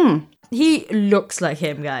 He looks like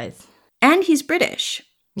him, guys, and he's British.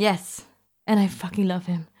 Yes, and I fucking love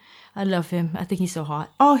him. I love him. I think he's so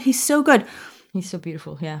hot. Oh, he's so good. He's so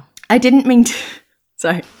beautiful. Yeah. I didn't mean to.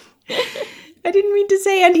 Sorry. I didn't mean to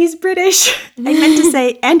say, and he's British. I meant to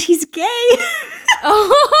say, and he's gay.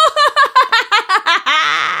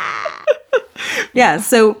 Yeah,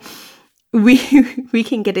 so we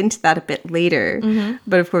can get into that a bit later.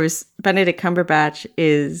 But of course, Benedict Cumberbatch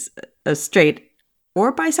is a straight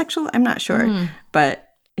or bisexual, I'm not sure. But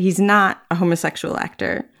He's not a homosexual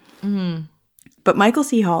actor. Mm-hmm. But Michael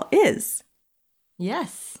C. Hall is.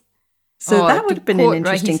 Yes. So that would have been an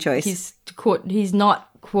interesting choice. He's not,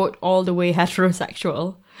 quote, all the way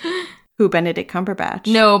heterosexual. Who, Benedict Cumberbatch?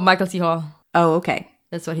 No, Michael C. Hall. Oh, okay.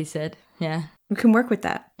 That's what he said. Yeah. We can work with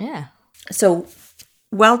that. Yeah. So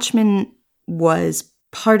Welchman was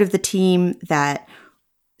part of the team that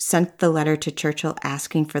sent the letter to Churchill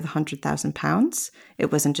asking for the £100,000.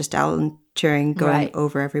 It wasn't just Alan Turing going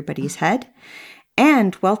over everybody's head.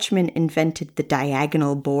 And Welchman invented the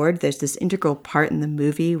diagonal board. There's this integral part in the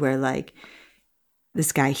movie where, like,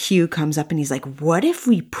 this guy Hugh comes up and he's like, what if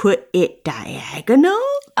we put it diagonal?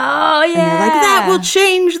 Oh, yeah. And they're like, that will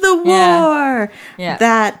change the war. Yeah.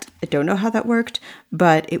 That, I don't know how that worked,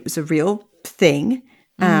 but it was a real thing,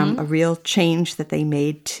 a real change that they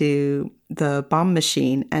made to the bomb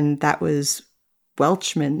machine. And that was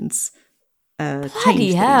Welchman's change.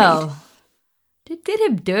 Bloody hell. They did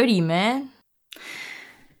him dirty, man.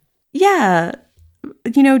 Yeah.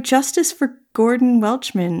 You know, justice for Gordon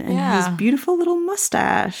Welchman and his beautiful little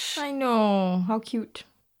mustache. I know. How cute.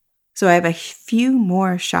 So I have a few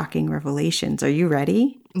more shocking revelations. Are you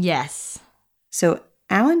ready? Yes. So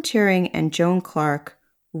Alan Turing and Joan Clark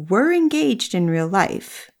were engaged in real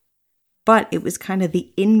life, but it was kind of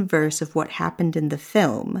the inverse of what happened in the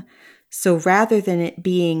film. So rather than it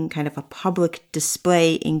being kind of a public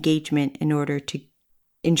display engagement in order to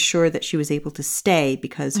ensure that she was able to stay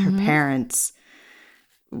because her parents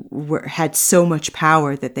had so much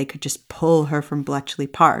power that they could just pull her from Bletchley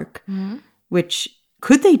Park, which...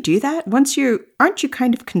 Could they do that? Aren't you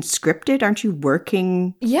kind of conscripted? Aren't you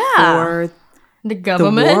working for the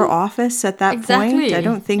government? The War Office at that point? I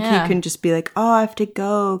don't think you Yeah. can just be like, oh, I have to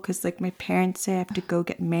go because like my parents say I have to go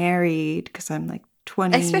get married because I'm like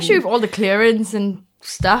 20. Especially with all the clearance and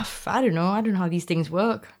stuff. I don't know how these things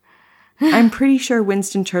work. I'm pretty sure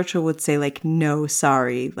Winston Churchill would say like, no,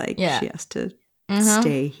 sorry. Like she has to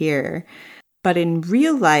stay here. But in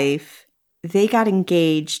real life... they got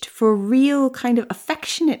engaged for real kind of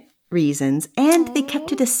affectionate reasons, and they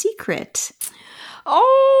kept it a secret.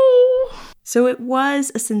 Oh! So it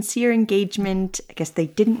was a sincere engagement. I guess they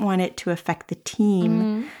didn't want it to affect the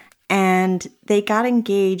team. And they got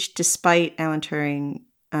engaged despite Alan Turing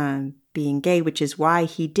being gay, which is why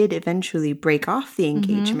he did eventually break off the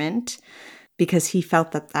engagement because he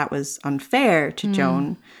felt that that was unfair to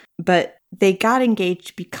Joan. But they got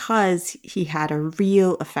engaged because he had a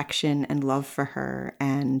real affection and love for her,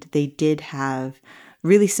 and they did have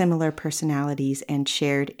really similar personalities and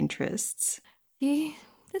shared interests. See,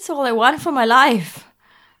 that's all I want for my life.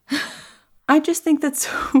 I just think that's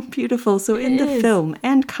so beautiful. So in the film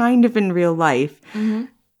and kind of in real life,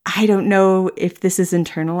 I don't know if this is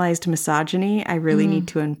internalized misogyny. I really need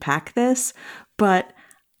to unpack this, but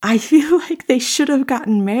I feel like they should have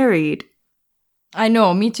gotten married. I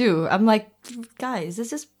know, me too. I'm like, guys,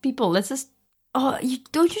 this is people. Let's just...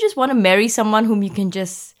 don't you just want to marry someone whom you can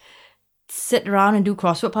just sit around and do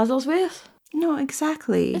crossword puzzles with? No,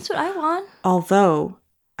 exactly. That's what I want. Although,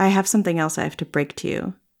 I have something else I have to break to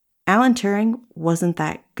you. Alan Turing wasn't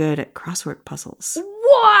that good at crossword puzzles.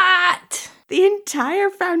 What? The entire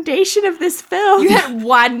foundation of this film. You had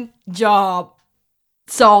one job.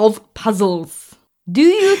 Solve puzzles. Do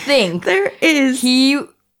you think there is... he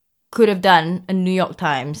could have done a New York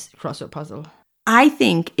Times crossword puzzle? I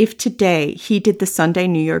think if today he did the Sunday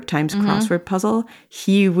New York Times crossword puzzle,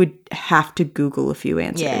 he would have to Google a few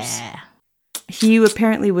answers. Yeah. He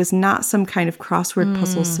apparently was not some kind of crossword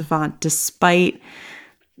puzzle savant, despite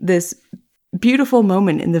this beautiful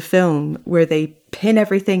moment in the film where they pin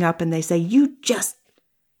everything up and they say, you just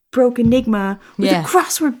broke Enigma with a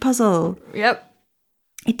crossword puzzle. Yep.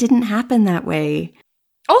 It didn't happen that way.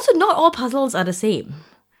 Also, not all puzzles are the same.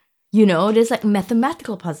 You know, there's like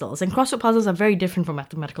mathematical puzzles, and crossword puzzles are very different from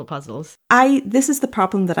mathematical puzzles. This is the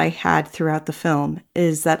problem that I had throughout the film,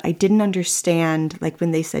 is that I didn't understand, like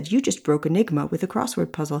when they said, you just broke Enigma with a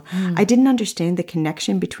crossword puzzle. I didn't understand the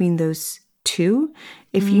connection between those two.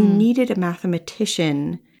 If you needed a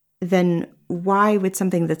mathematician, then why would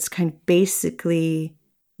something that's kind of basically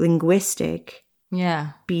linguistic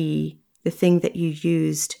be the thing that you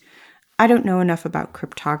used? I don't know enough about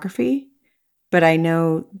cryptography, but I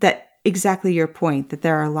know that exactly your point, that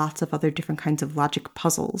there are lots of other different kinds of logic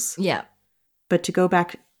puzzles. Yeah. But to go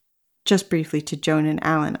back just briefly to Joan and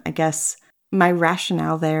Alan, I guess my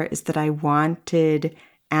rationale there is that I wanted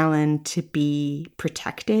Alan to be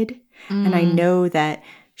protected. And I know that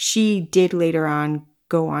she did later on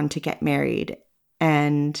go on to get married.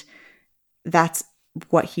 And that's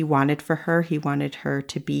what he wanted for her. He wanted her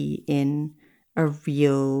to be in a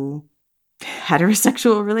real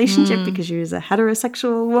heterosexual relationship because she was a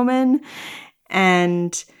heterosexual woman.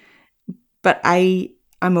 But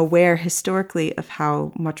I'm aware historically of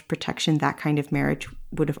how much protection that kind of marriage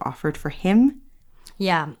would have offered for him.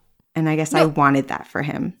 Yeah. And I guess I wanted that for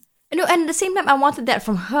him. No, and at the same time, I wanted that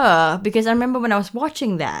from her because I remember when I was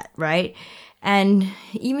watching that, right? And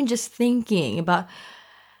even just thinking about,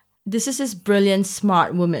 this is this brilliant,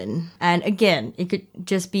 smart woman. And again, it could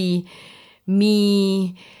just be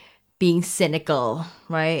me being cynical,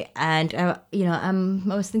 right? And, I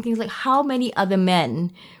was thinking, like, how many other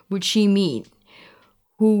men would she meet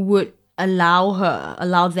who would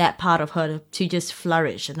allow that part of her to just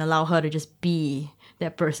flourish and allow her to just be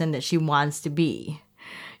that person that she wants to be?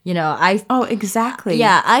 Oh, exactly.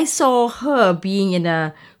 Yeah, I saw her being in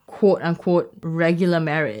a quote-unquote regular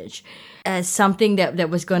marriage as something that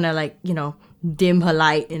was gonna, like, dim her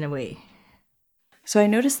light in a way. So I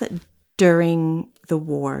noticed that during the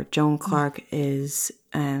war, Joan Clark is,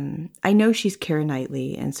 I know she's Keira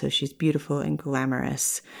Knightley, and so she's beautiful and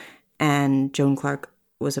glamorous, and Joan Clark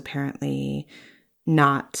was apparently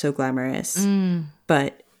not so glamorous.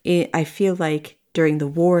 But I feel like during the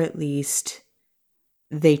war, at least,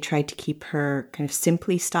 they tried to keep her kind of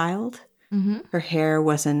simply styled. Her hair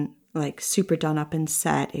wasn't like super done up and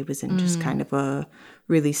set. It was in just kind of a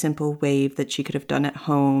really simple wave that she could have done at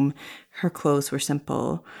home. Her clothes were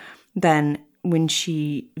simple. Then when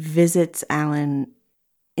she visits Alan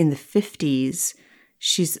in the 50s,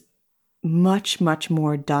 she's much, much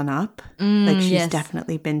more done up. Like she's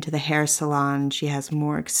definitely been to the hair salon. She has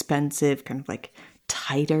more expensive, kind of like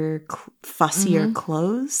tighter, fussier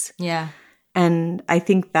clothes. Yeah. And I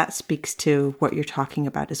think that speaks to what you're talking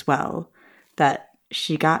about as well, that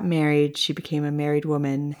she got married, she became a married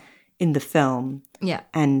woman in the film. Yeah.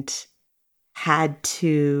 And had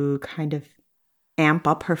to kind of amp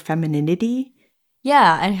up her femininity.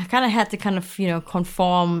 Yeah, and kind of had to kind of,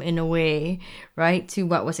 conform in a way, right, to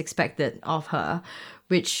what was expected of her,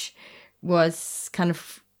 which was kind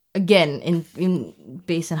of, again, in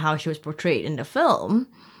based on how she was portrayed in the film,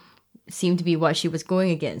 seemed to be what she was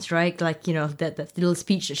going against, right? Like, that little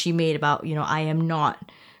speech that she made about, I am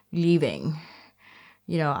not leaving.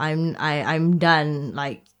 I'm done,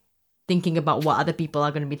 like, thinking about what other people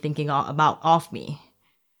are going to be thinking about of me.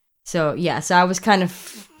 So, yeah, so I was kind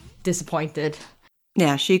of disappointed.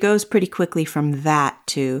 Yeah, she goes pretty quickly from that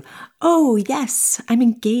to, oh, yes, I'm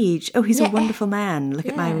engaged. Oh, he's a wonderful man. Look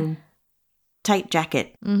at my tight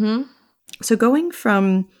jacket. So going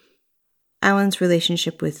from Alan's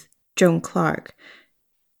relationship with Joan Clark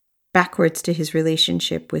backwards to his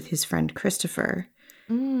relationship with his friend Christopher.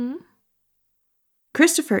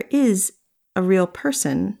 Christopher is a real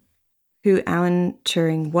person who Alan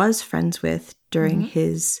Turing was friends with during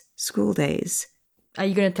his school days. Are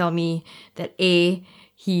you going to tell me that A,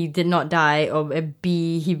 he did not die, or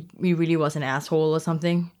B, he really was an asshole or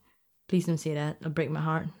something? Please don't say that. It'll break my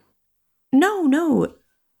heart. No.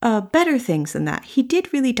 Better things than that. He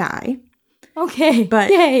did really die. Okay.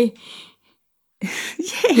 But yay.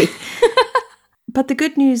 Yay. But the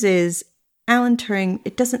good news is, Alan Turing,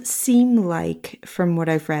 it doesn't seem like, from what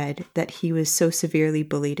I've read, that he was so severely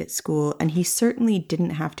bullied at school, and he certainly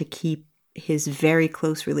didn't have to keep his very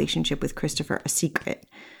close relationship with Christopher a secret.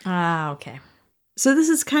 Ah, okay. So this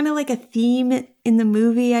is kind of like a theme in the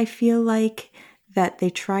movie, I feel like, that they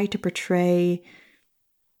try to portray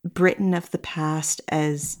Britain of the past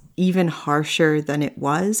as even harsher than it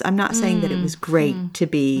was. I'm not saying that it was great to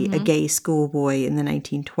be a gay schoolboy in the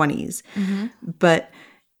 1920s, but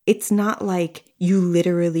it's not like you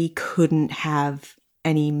literally couldn't have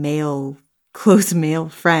any close male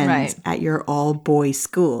friends at your all-boys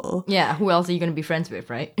school. Yeah, who else are you going to be friends with,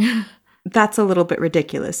 right? That's a little bit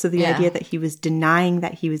ridiculous. So the idea that he was denying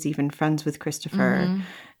that he was even friends with Christopher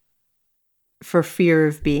for fear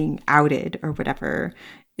of being outed or whatever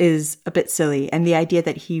is a bit silly. And the idea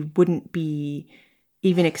that he wouldn't be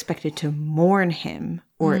even expected to mourn him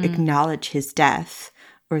or acknowledge his death,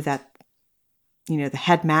 or that, the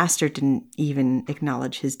headmaster didn't even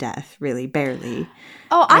acknowledge his death, really, barely.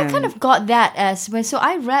 Oh, I kind of got that so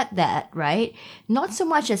I read that, right? Not so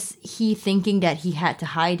much as he thinking that he had to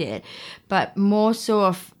hide it, but more so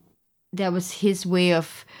of that was his way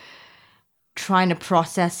of trying to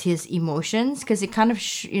process his emotions, because it kind of,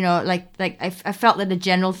 I felt that the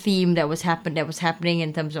general theme that was happening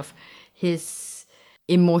in terms of his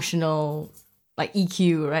emotional, like,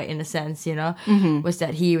 EQ, right, in a sense, was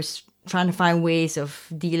that he was trying to find ways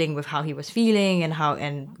of dealing with how he was feeling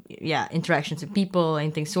and interactions with people,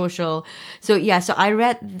 anything social. So I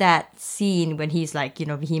read that scene when he's like,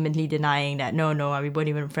 vehemently denying that, no, we weren't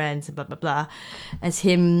even friends, blah, blah, blah, as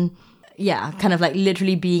him, yeah, kind of like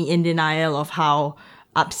literally being in denial of how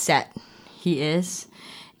upset he is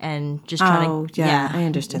and just trying to... I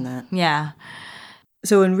understand that. Yeah.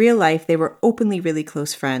 So in real life, they were openly really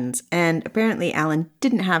close friends, and apparently Alan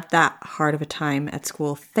didn't have that hard of a time at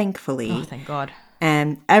school, thankfully. Oh, thank God.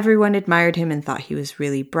 And everyone admired him and thought he was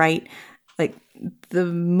really bright. Like, the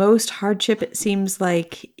most hardship it seems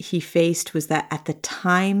like he faced was that at the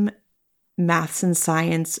time, maths and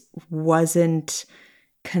science wasn't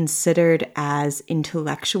considered as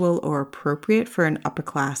intellectual or appropriate for an upper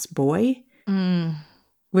class boy,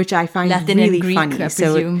 which I find Latin really and Greek, funny. I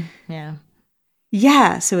presume.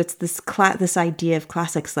 Yeah, so it's this idea of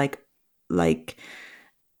classics like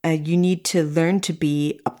you need to learn to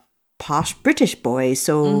be a posh British boy,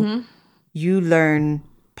 so you learn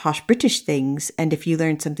posh British things, and if you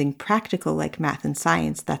learn something practical like math and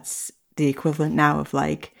science, that's the equivalent now of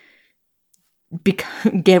like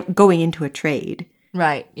going into a trade.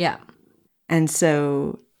 Right, yeah. And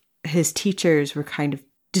so his teachers were kind of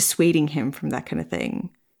dissuading him from that kind of thing.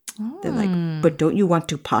 They're like, but don't you want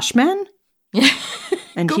to posh man? Yeah.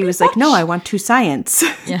 And he was like, no, I want to science.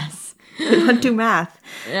 Yes. I want to math.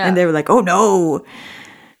 Yeah. And they were like, oh no.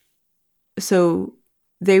 So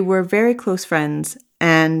they were very close friends.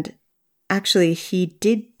 And actually,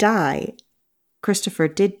 Christopher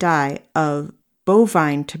did die of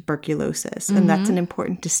bovine tuberculosis. And that's an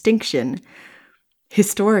important distinction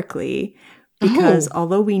historically, because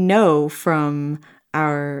although we know from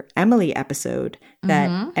our Emily episode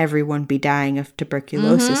that everyone be dying of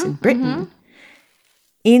tuberculosis in Britain,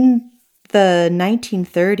 in the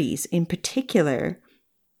 1930s in particular,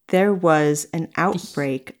 there was an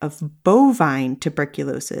outbreak of bovine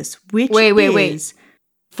tuberculosis, which is...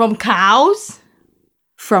 From cows?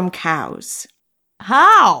 From cows.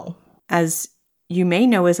 How? As you may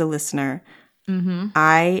know as a listener,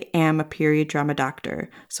 I am a period drama doctor,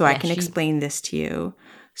 so I can explain this to you.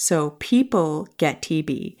 So people get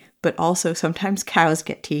TB, but also sometimes cows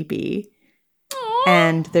get TB. Aww.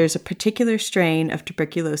 And there's a particular strain of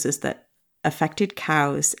tuberculosis that affected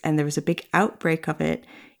cows, and there was a big outbreak of it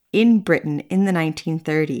in Britain in the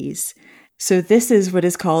 1930s. So this is what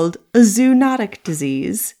is called a zoonotic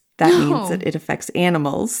disease. That means that it affects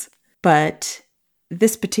animals. But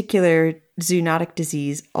this particular zoonotic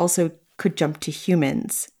disease also could jump to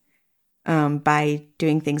humans by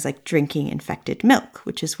doing things like drinking infected milk,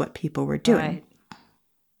 which is what people were doing. Right.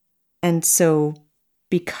 And so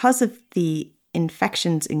because of the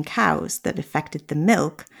infections in cows that affected the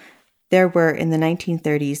milk, there were in the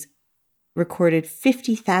 1930s recorded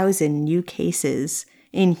 50,000 new cases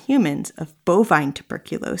in humans of bovine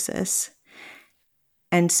tuberculosis.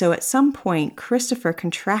 And so at some point, Christopher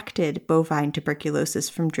contracted bovine tuberculosis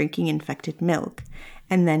from drinking infected milk,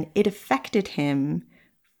 and then it affected him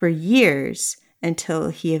for years until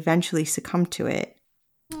he eventually succumbed to it.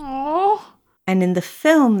 Aww. And in the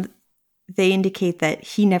film, they indicate that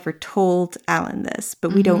he never told Alan this,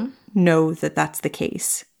 but we don't know that that's the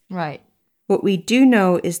case. Right. What we do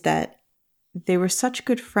know is that they were such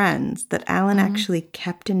good friends that Alan actually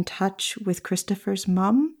kept in touch with Christopher's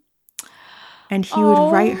mom. And he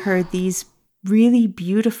would write her these really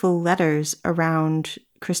beautiful letters around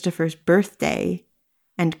Christopher's birthday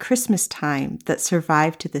and Christmas time that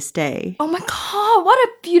survive to this day. Oh my God, what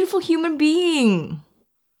a beautiful human being.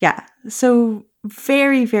 Yeah, so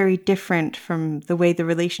very, very different from the way the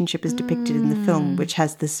relationship is depicted in the film, which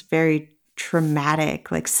has this very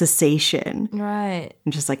traumatic, like, cessation. Right.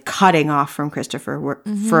 And just, like, cutting off from Christopher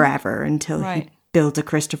forever until he builds a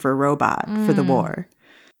Christopher robot for the war.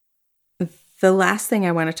 The last thing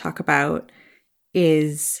I want to talk about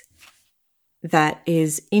is that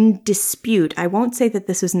is in dispute. I won't say that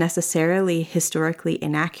this was necessarily historically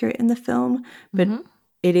inaccurate in the film, but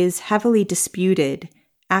it is heavily disputed,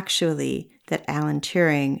 actually, that Alan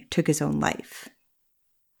Turing took his own life.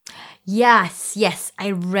 Yes,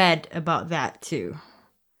 I read about that too.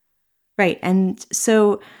 Right, and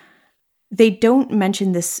so they don't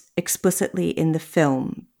mention this explicitly in the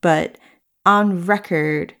film, but on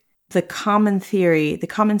record, the common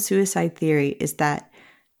suicide theory is that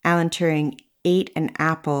Alan Turing ate an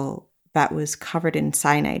apple that was covered in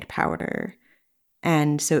cyanide powder.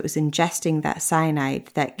 And so it was ingesting that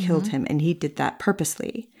cyanide that killed him, and he did that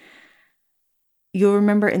purposely. You'll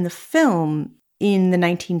remember in the film, in the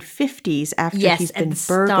 1950s, after he's been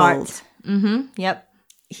burgled, yep,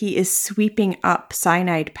 he is sweeping up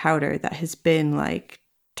cyanide powder that has been, like,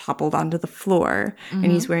 toppled onto the floor, and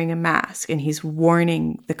he's wearing a mask, and he's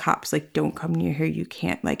warning the cops, like, don't come near here, you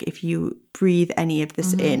can't, like, if you breathe any of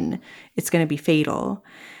this in, it's going to be fatal.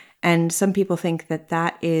 And some people think that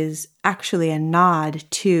that is actually a nod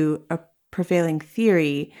to a prevailing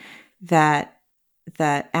theory that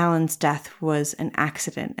Alan's death was an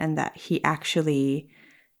accident and that he actually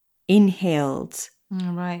inhaled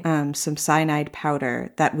some cyanide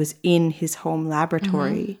powder that was in his home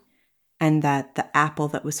laboratory, and that the apple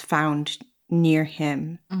that was found near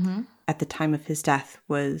him at the time of his death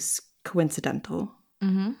was coincidental.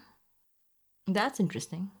 That's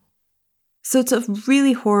interesting. So it's a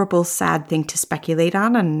really horrible, sad thing to speculate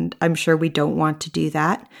on, and I'm sure we don't want to do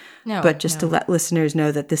that. But just to let listeners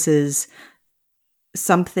know that this is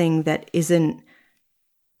something that isn't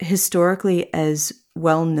historically as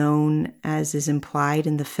well known as is implied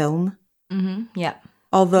in the film. Yeah.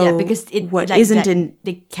 Although because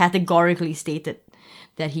they categorically stated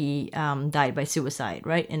that he died by suicide,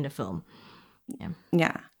 right, in the film.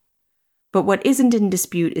 Yeah. But what isn't in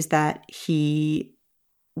dispute is that he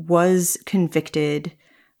was convicted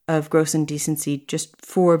of gross indecency just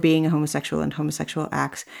for being a homosexual and homosexual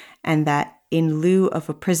acts, and that in lieu of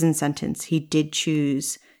a prison sentence, he did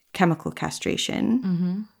choose chemical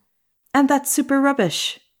castration. And that's super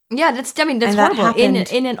rubbish. Yeah, that's horrible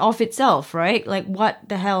in and of itself, right? Like, what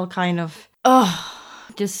the hell kind of...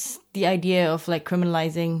 just the idea of, like,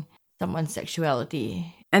 criminalizing someone's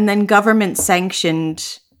sexuality. And then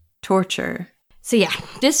government-sanctioned torture. So yeah,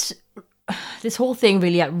 this whole thing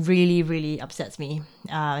really, really upsets me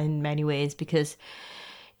in many ways, because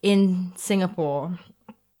in Singapore,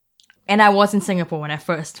 and I was in Singapore when I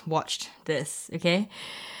first watched this, okay?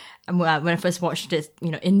 And when I first watched this,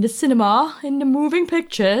 in the cinema, in the moving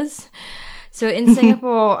pictures. So in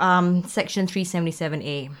Singapore, Section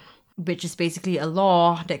 377A, which is basically a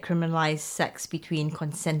law that criminalized sex between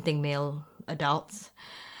consenting male adults.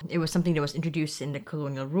 It was something that was introduced in the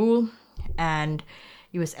colonial rule, and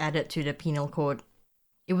it was added to the penal code.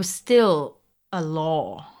 It was still a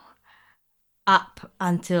law up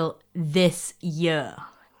until this year,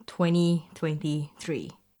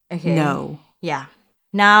 2023. Okay. No. Yeah.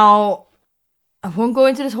 Now, I won't go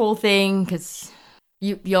into this whole thing because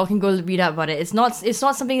y'all can go read up about it. It's not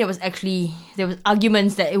something that was actually, there was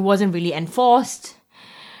arguments that it wasn't really enforced.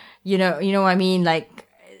 You know what I mean? Like,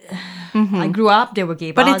 I grew up, there were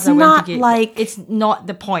gay bars. But it's not like... It's not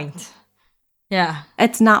the point. Yeah.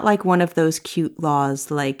 It's not like one of those cute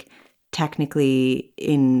laws, like technically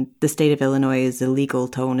in the state of Illinois is illegal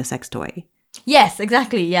to own a sex toy. Yes,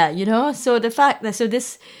 exactly. Yeah, so the fact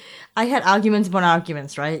that, I had arguments upon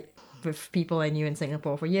arguments, right? With people I knew in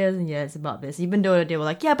Singapore for years and years about this, even though they were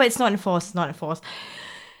like, yeah, but it's not enforced.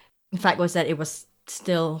 The fact was that it was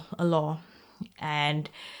still a law. And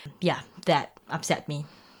yeah, that upset me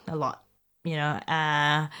a lot,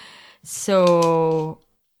 So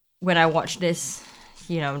when I watched this,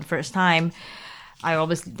 the first time,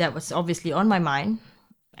 that was obviously on my mind.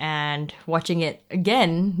 And watching it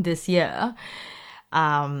again this year,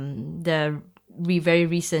 the very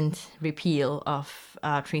recent repeal of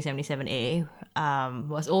 377A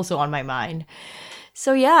was also on my mind.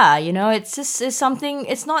 So yeah, it's something.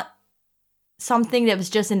 It's not something that was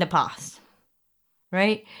just in the past,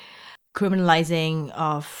 right? Criminalizing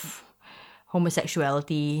of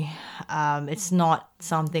homosexuality. It's not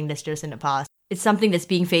something that's just in the past. It's something that's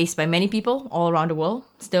being faced by many people all around the world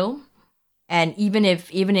still. And even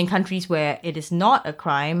in countries where it is not a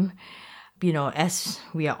crime, as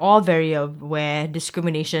we are all very aware,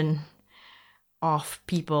 discrimination of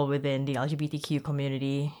people within the LGBTQ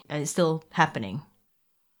community is still happening.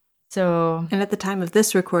 So, and at the time of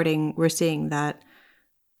this recording, we're seeing that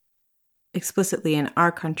explicitly in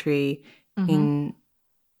our country in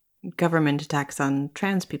government attacks on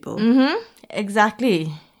trans people.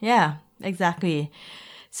 Exactly. Yeah, exactly.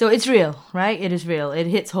 So it's real, right? It is real. It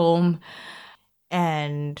hits home.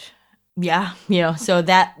 And yeah, so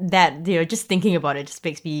that just thinking about it just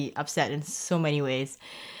makes me upset in so many ways.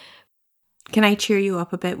 Can I cheer you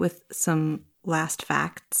up a bit with some last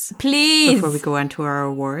facts? Please. Before we go on to our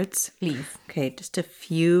awards? Please. Okay, just a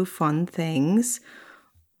few fun things.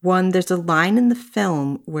 One, there's a line in the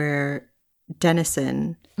film where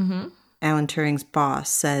Dennison, Alan Turing's boss,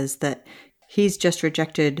 says that he's just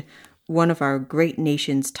rejected one of our great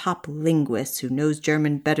nation's top linguists who knows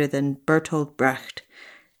German better than Bertolt Brecht.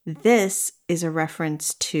 This is a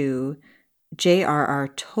reference to J.R.R.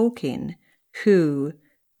 Tolkien, who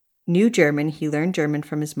knew German. He learned German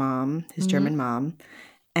from his mom, his German mom,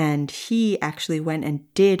 and he actually went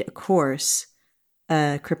and did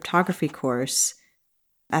a cryptography course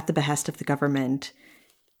at the behest of the government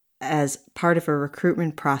as part of a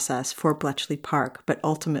recruitment process for Bletchley Park, but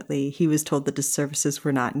ultimately he was told that his services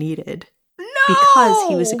were not needed. No! Because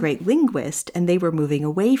he was a great linguist, and they were moving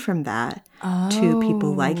away from that to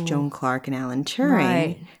people like Joan Clark and Alan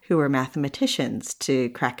Turing, who were mathematicians, to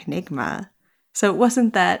crack Enigma. So it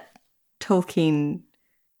wasn't that Tolkien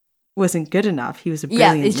wasn't good enough. He was a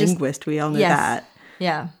brilliant linguist. We all know that.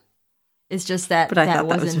 Yeah. It's just that. But I thought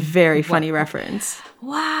that was a very funny reference.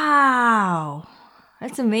 Wow.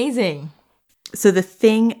 That's amazing. So the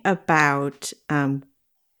thing about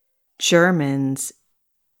Germans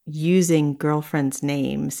using girlfriends'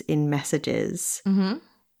 names in messages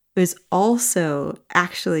was also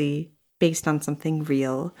actually based on something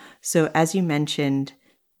real. So as you mentioned,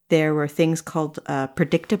 there were things called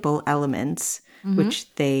predictable elements,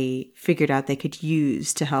 which they figured out they could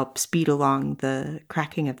use to help speed along the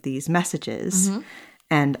cracking of these messages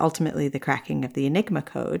and ultimately the cracking of the Enigma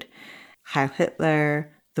code. Heil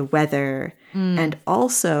Hitler, the weather, and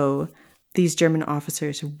also these German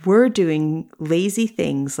officers were doing lazy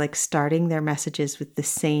things like starting their messages with the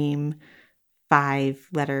same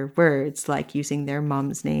 5-letter words, like using their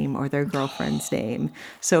mom's name or their girlfriend's name.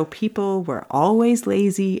 So people were always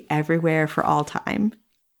lazy everywhere for all time.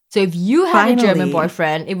 So if you had a German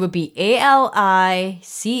boyfriend, it would be ALICE,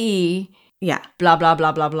 blah, blah,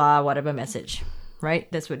 blah, blah, blah, whatever message, right?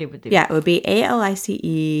 That's what it would do. Yeah, it would be ALICE,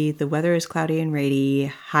 the weather is cloudy and rainy,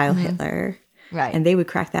 Heil Hitler. Right. And they would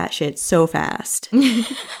crack that shit so fast.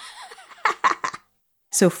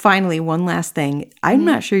 So finally, one last thing. I'm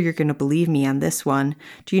not sure you're going to believe me on this one.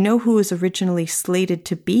 Do you know who was originally slated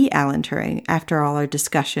to be Alan Turing after all our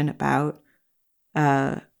discussion about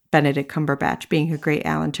Benedict Cumberbatch being a great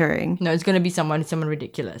Alan Turing? No, it's going to be someone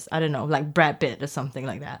ridiculous. I don't know, like Brad Pitt or something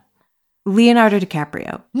like that. Leonardo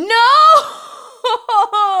DiCaprio. No!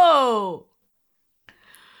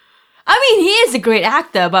 I mean, he is a great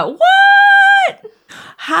actor, but what?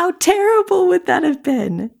 How terrible would that have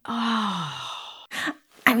been? Oh.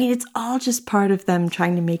 I mean, it's all just part of them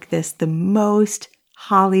trying to make this the most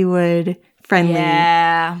Hollywood-friendly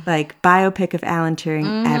like biopic of Alan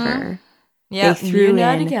Turing ever. Yeah, they threw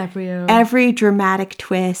Leonardo in DiCaprio. Every dramatic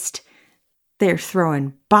twist. They're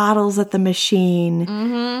throwing bottles at the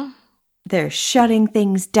machine. They're shutting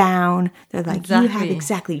things down. They're like, you have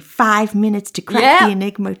exactly 5 minutes to crack the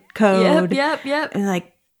Enigma code. Yep. And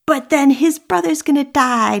like, but then his brother's going to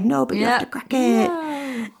die. No, but you have to crack it.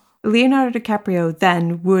 No. Leonardo DiCaprio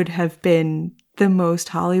then would have been the most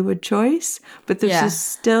Hollywood choice, but there's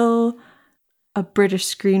still a British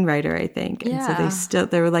screenwriter, I think. And so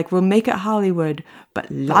they were like, we'll make it Hollywood,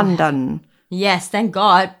 but London. Yes, thank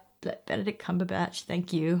God. Benedict Cumberbatch,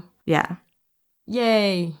 thank you. Yeah.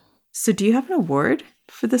 Yay. So do you have an award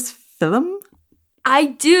for this film? I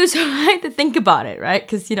do, so I had to think about it, right?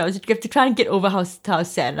 Because, you have to try and get over how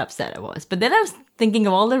sad and upset I was. But then I was thinking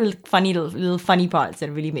of all the little funny parts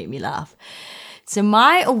that really made me laugh. So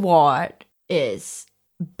my award is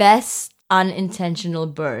Best Unintentional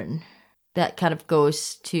Burn. That kind of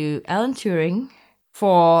goes to Alan Turing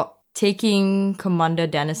for taking Commander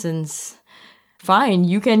Denison's fine,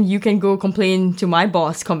 you can go complain to my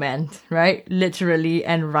boss comment, right? Literally,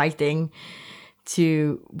 and writing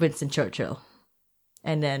to Winston Churchill.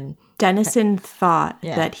 And then Denison thought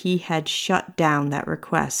that he had shut down that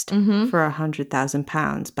request for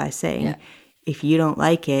 £100,000 by saying, if you don't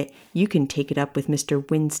like it, you can take it up with Mr.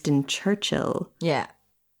 Winston Churchill. Yeah.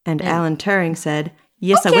 And Alan Turing said,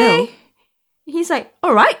 yes, I will. He's like,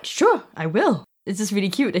 all right, sure, I will. It's just really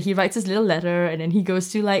cute that he writes his little letter and then he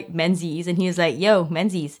goes to like Menzies and he's like, yo,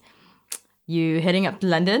 Menzies, you heading up to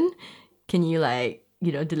London? Can you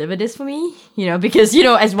deliver this for me? Because,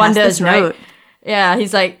 as one does, right? Yeah,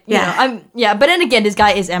 he's like, but then again, this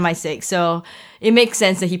guy is MI6, so it makes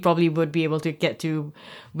sense that he probably would be able to get to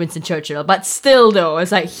Winston Churchill. But still, though,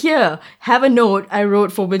 it's like, here, have a note I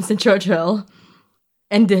wrote for Winston Churchill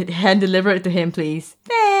and hand deliver it to him, please.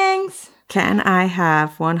 Thanks. Can I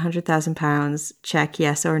have £100,000? Check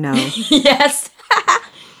yes or no. Yes.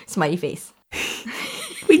 Smiley face.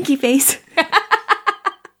 Winky face.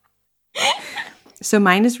 So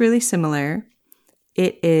mine is really similar.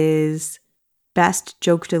 It is Best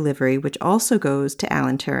Joke Delivery, which also goes to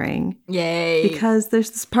Alan Turing. Yay. Because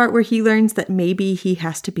there's this part where he learns that maybe he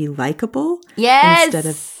has to be likable. Yes. Instead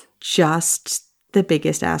of just the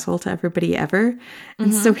biggest asshole to everybody ever.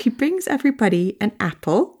 And so he brings everybody an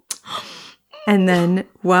apple. And then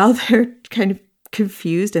while they're kind of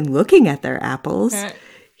confused and looking at their apples,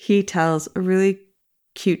 he tells a really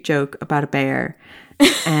cute joke about a bear.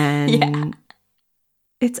 And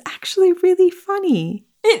it's actually really funny.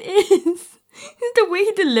 It is. The way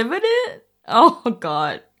he delivered it. Oh,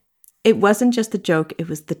 God. It wasn't just the joke. It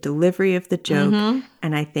was the delivery of the joke.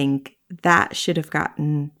 And I think that should have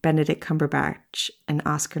gotten Benedict Cumberbatch an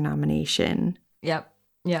Oscar nomination. Yep.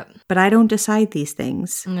 But I don't decide these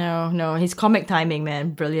things. No. His comic timing,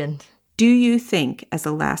 man. Brilliant. Do you think, as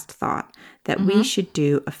a last thought, that we should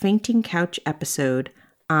do a Fainting Couch episode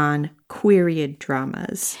on period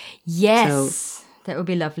dramas. Yes. So, that would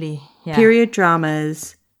be lovely. Yeah. Period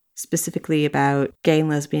dramas, specifically about gay and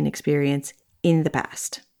lesbian experience in the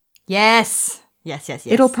past. Yes. Yes.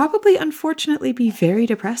 It'll probably, unfortunately, be very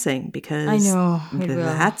depressing because I know,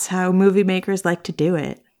 that's how movie makers like to do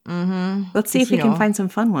it. Mm-hmm. Let's see if we can find some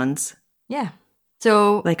fun ones. Yeah.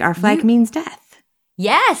 So, like Our Flag Means Death.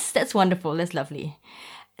 Yes, that's wonderful. That's lovely.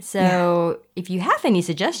 So, if you have any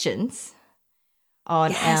suggestions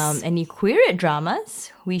on any queer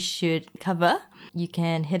dramas we should cover, you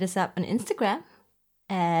can hit us up on Instagram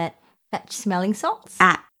at Fetch Smelling Salts.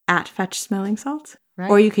 At Fetch Smelling Salts. Right.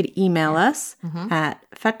 Or you could email us at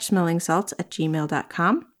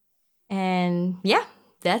fetchsmellingsalts@gmail.com. And yeah,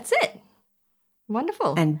 that's it.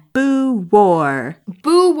 Wonderful. And boo war.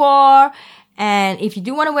 Boo war. And if you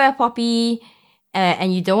do want to wear a poppy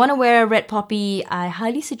and you don't want to wear a red poppy, I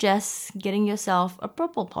highly suggest getting yourself a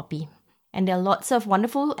purple poppy. And there are lots of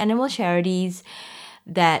wonderful animal charities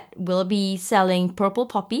that will be selling purple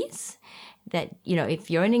poppies. That, you know, if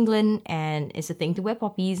you're in England and it's a thing to wear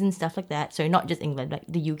poppies and stuff like that, so not just England, like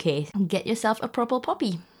the UK, get yourself a purple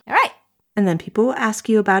poppy. All right. And then people will ask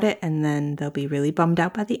you about it, and then they'll be really bummed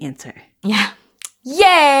out by the answer. Yeah.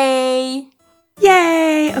 Yay!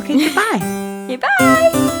 Yay! Okay, goodbye. Okay,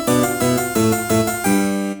 bye!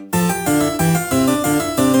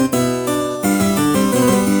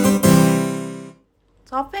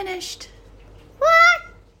 It's all finished.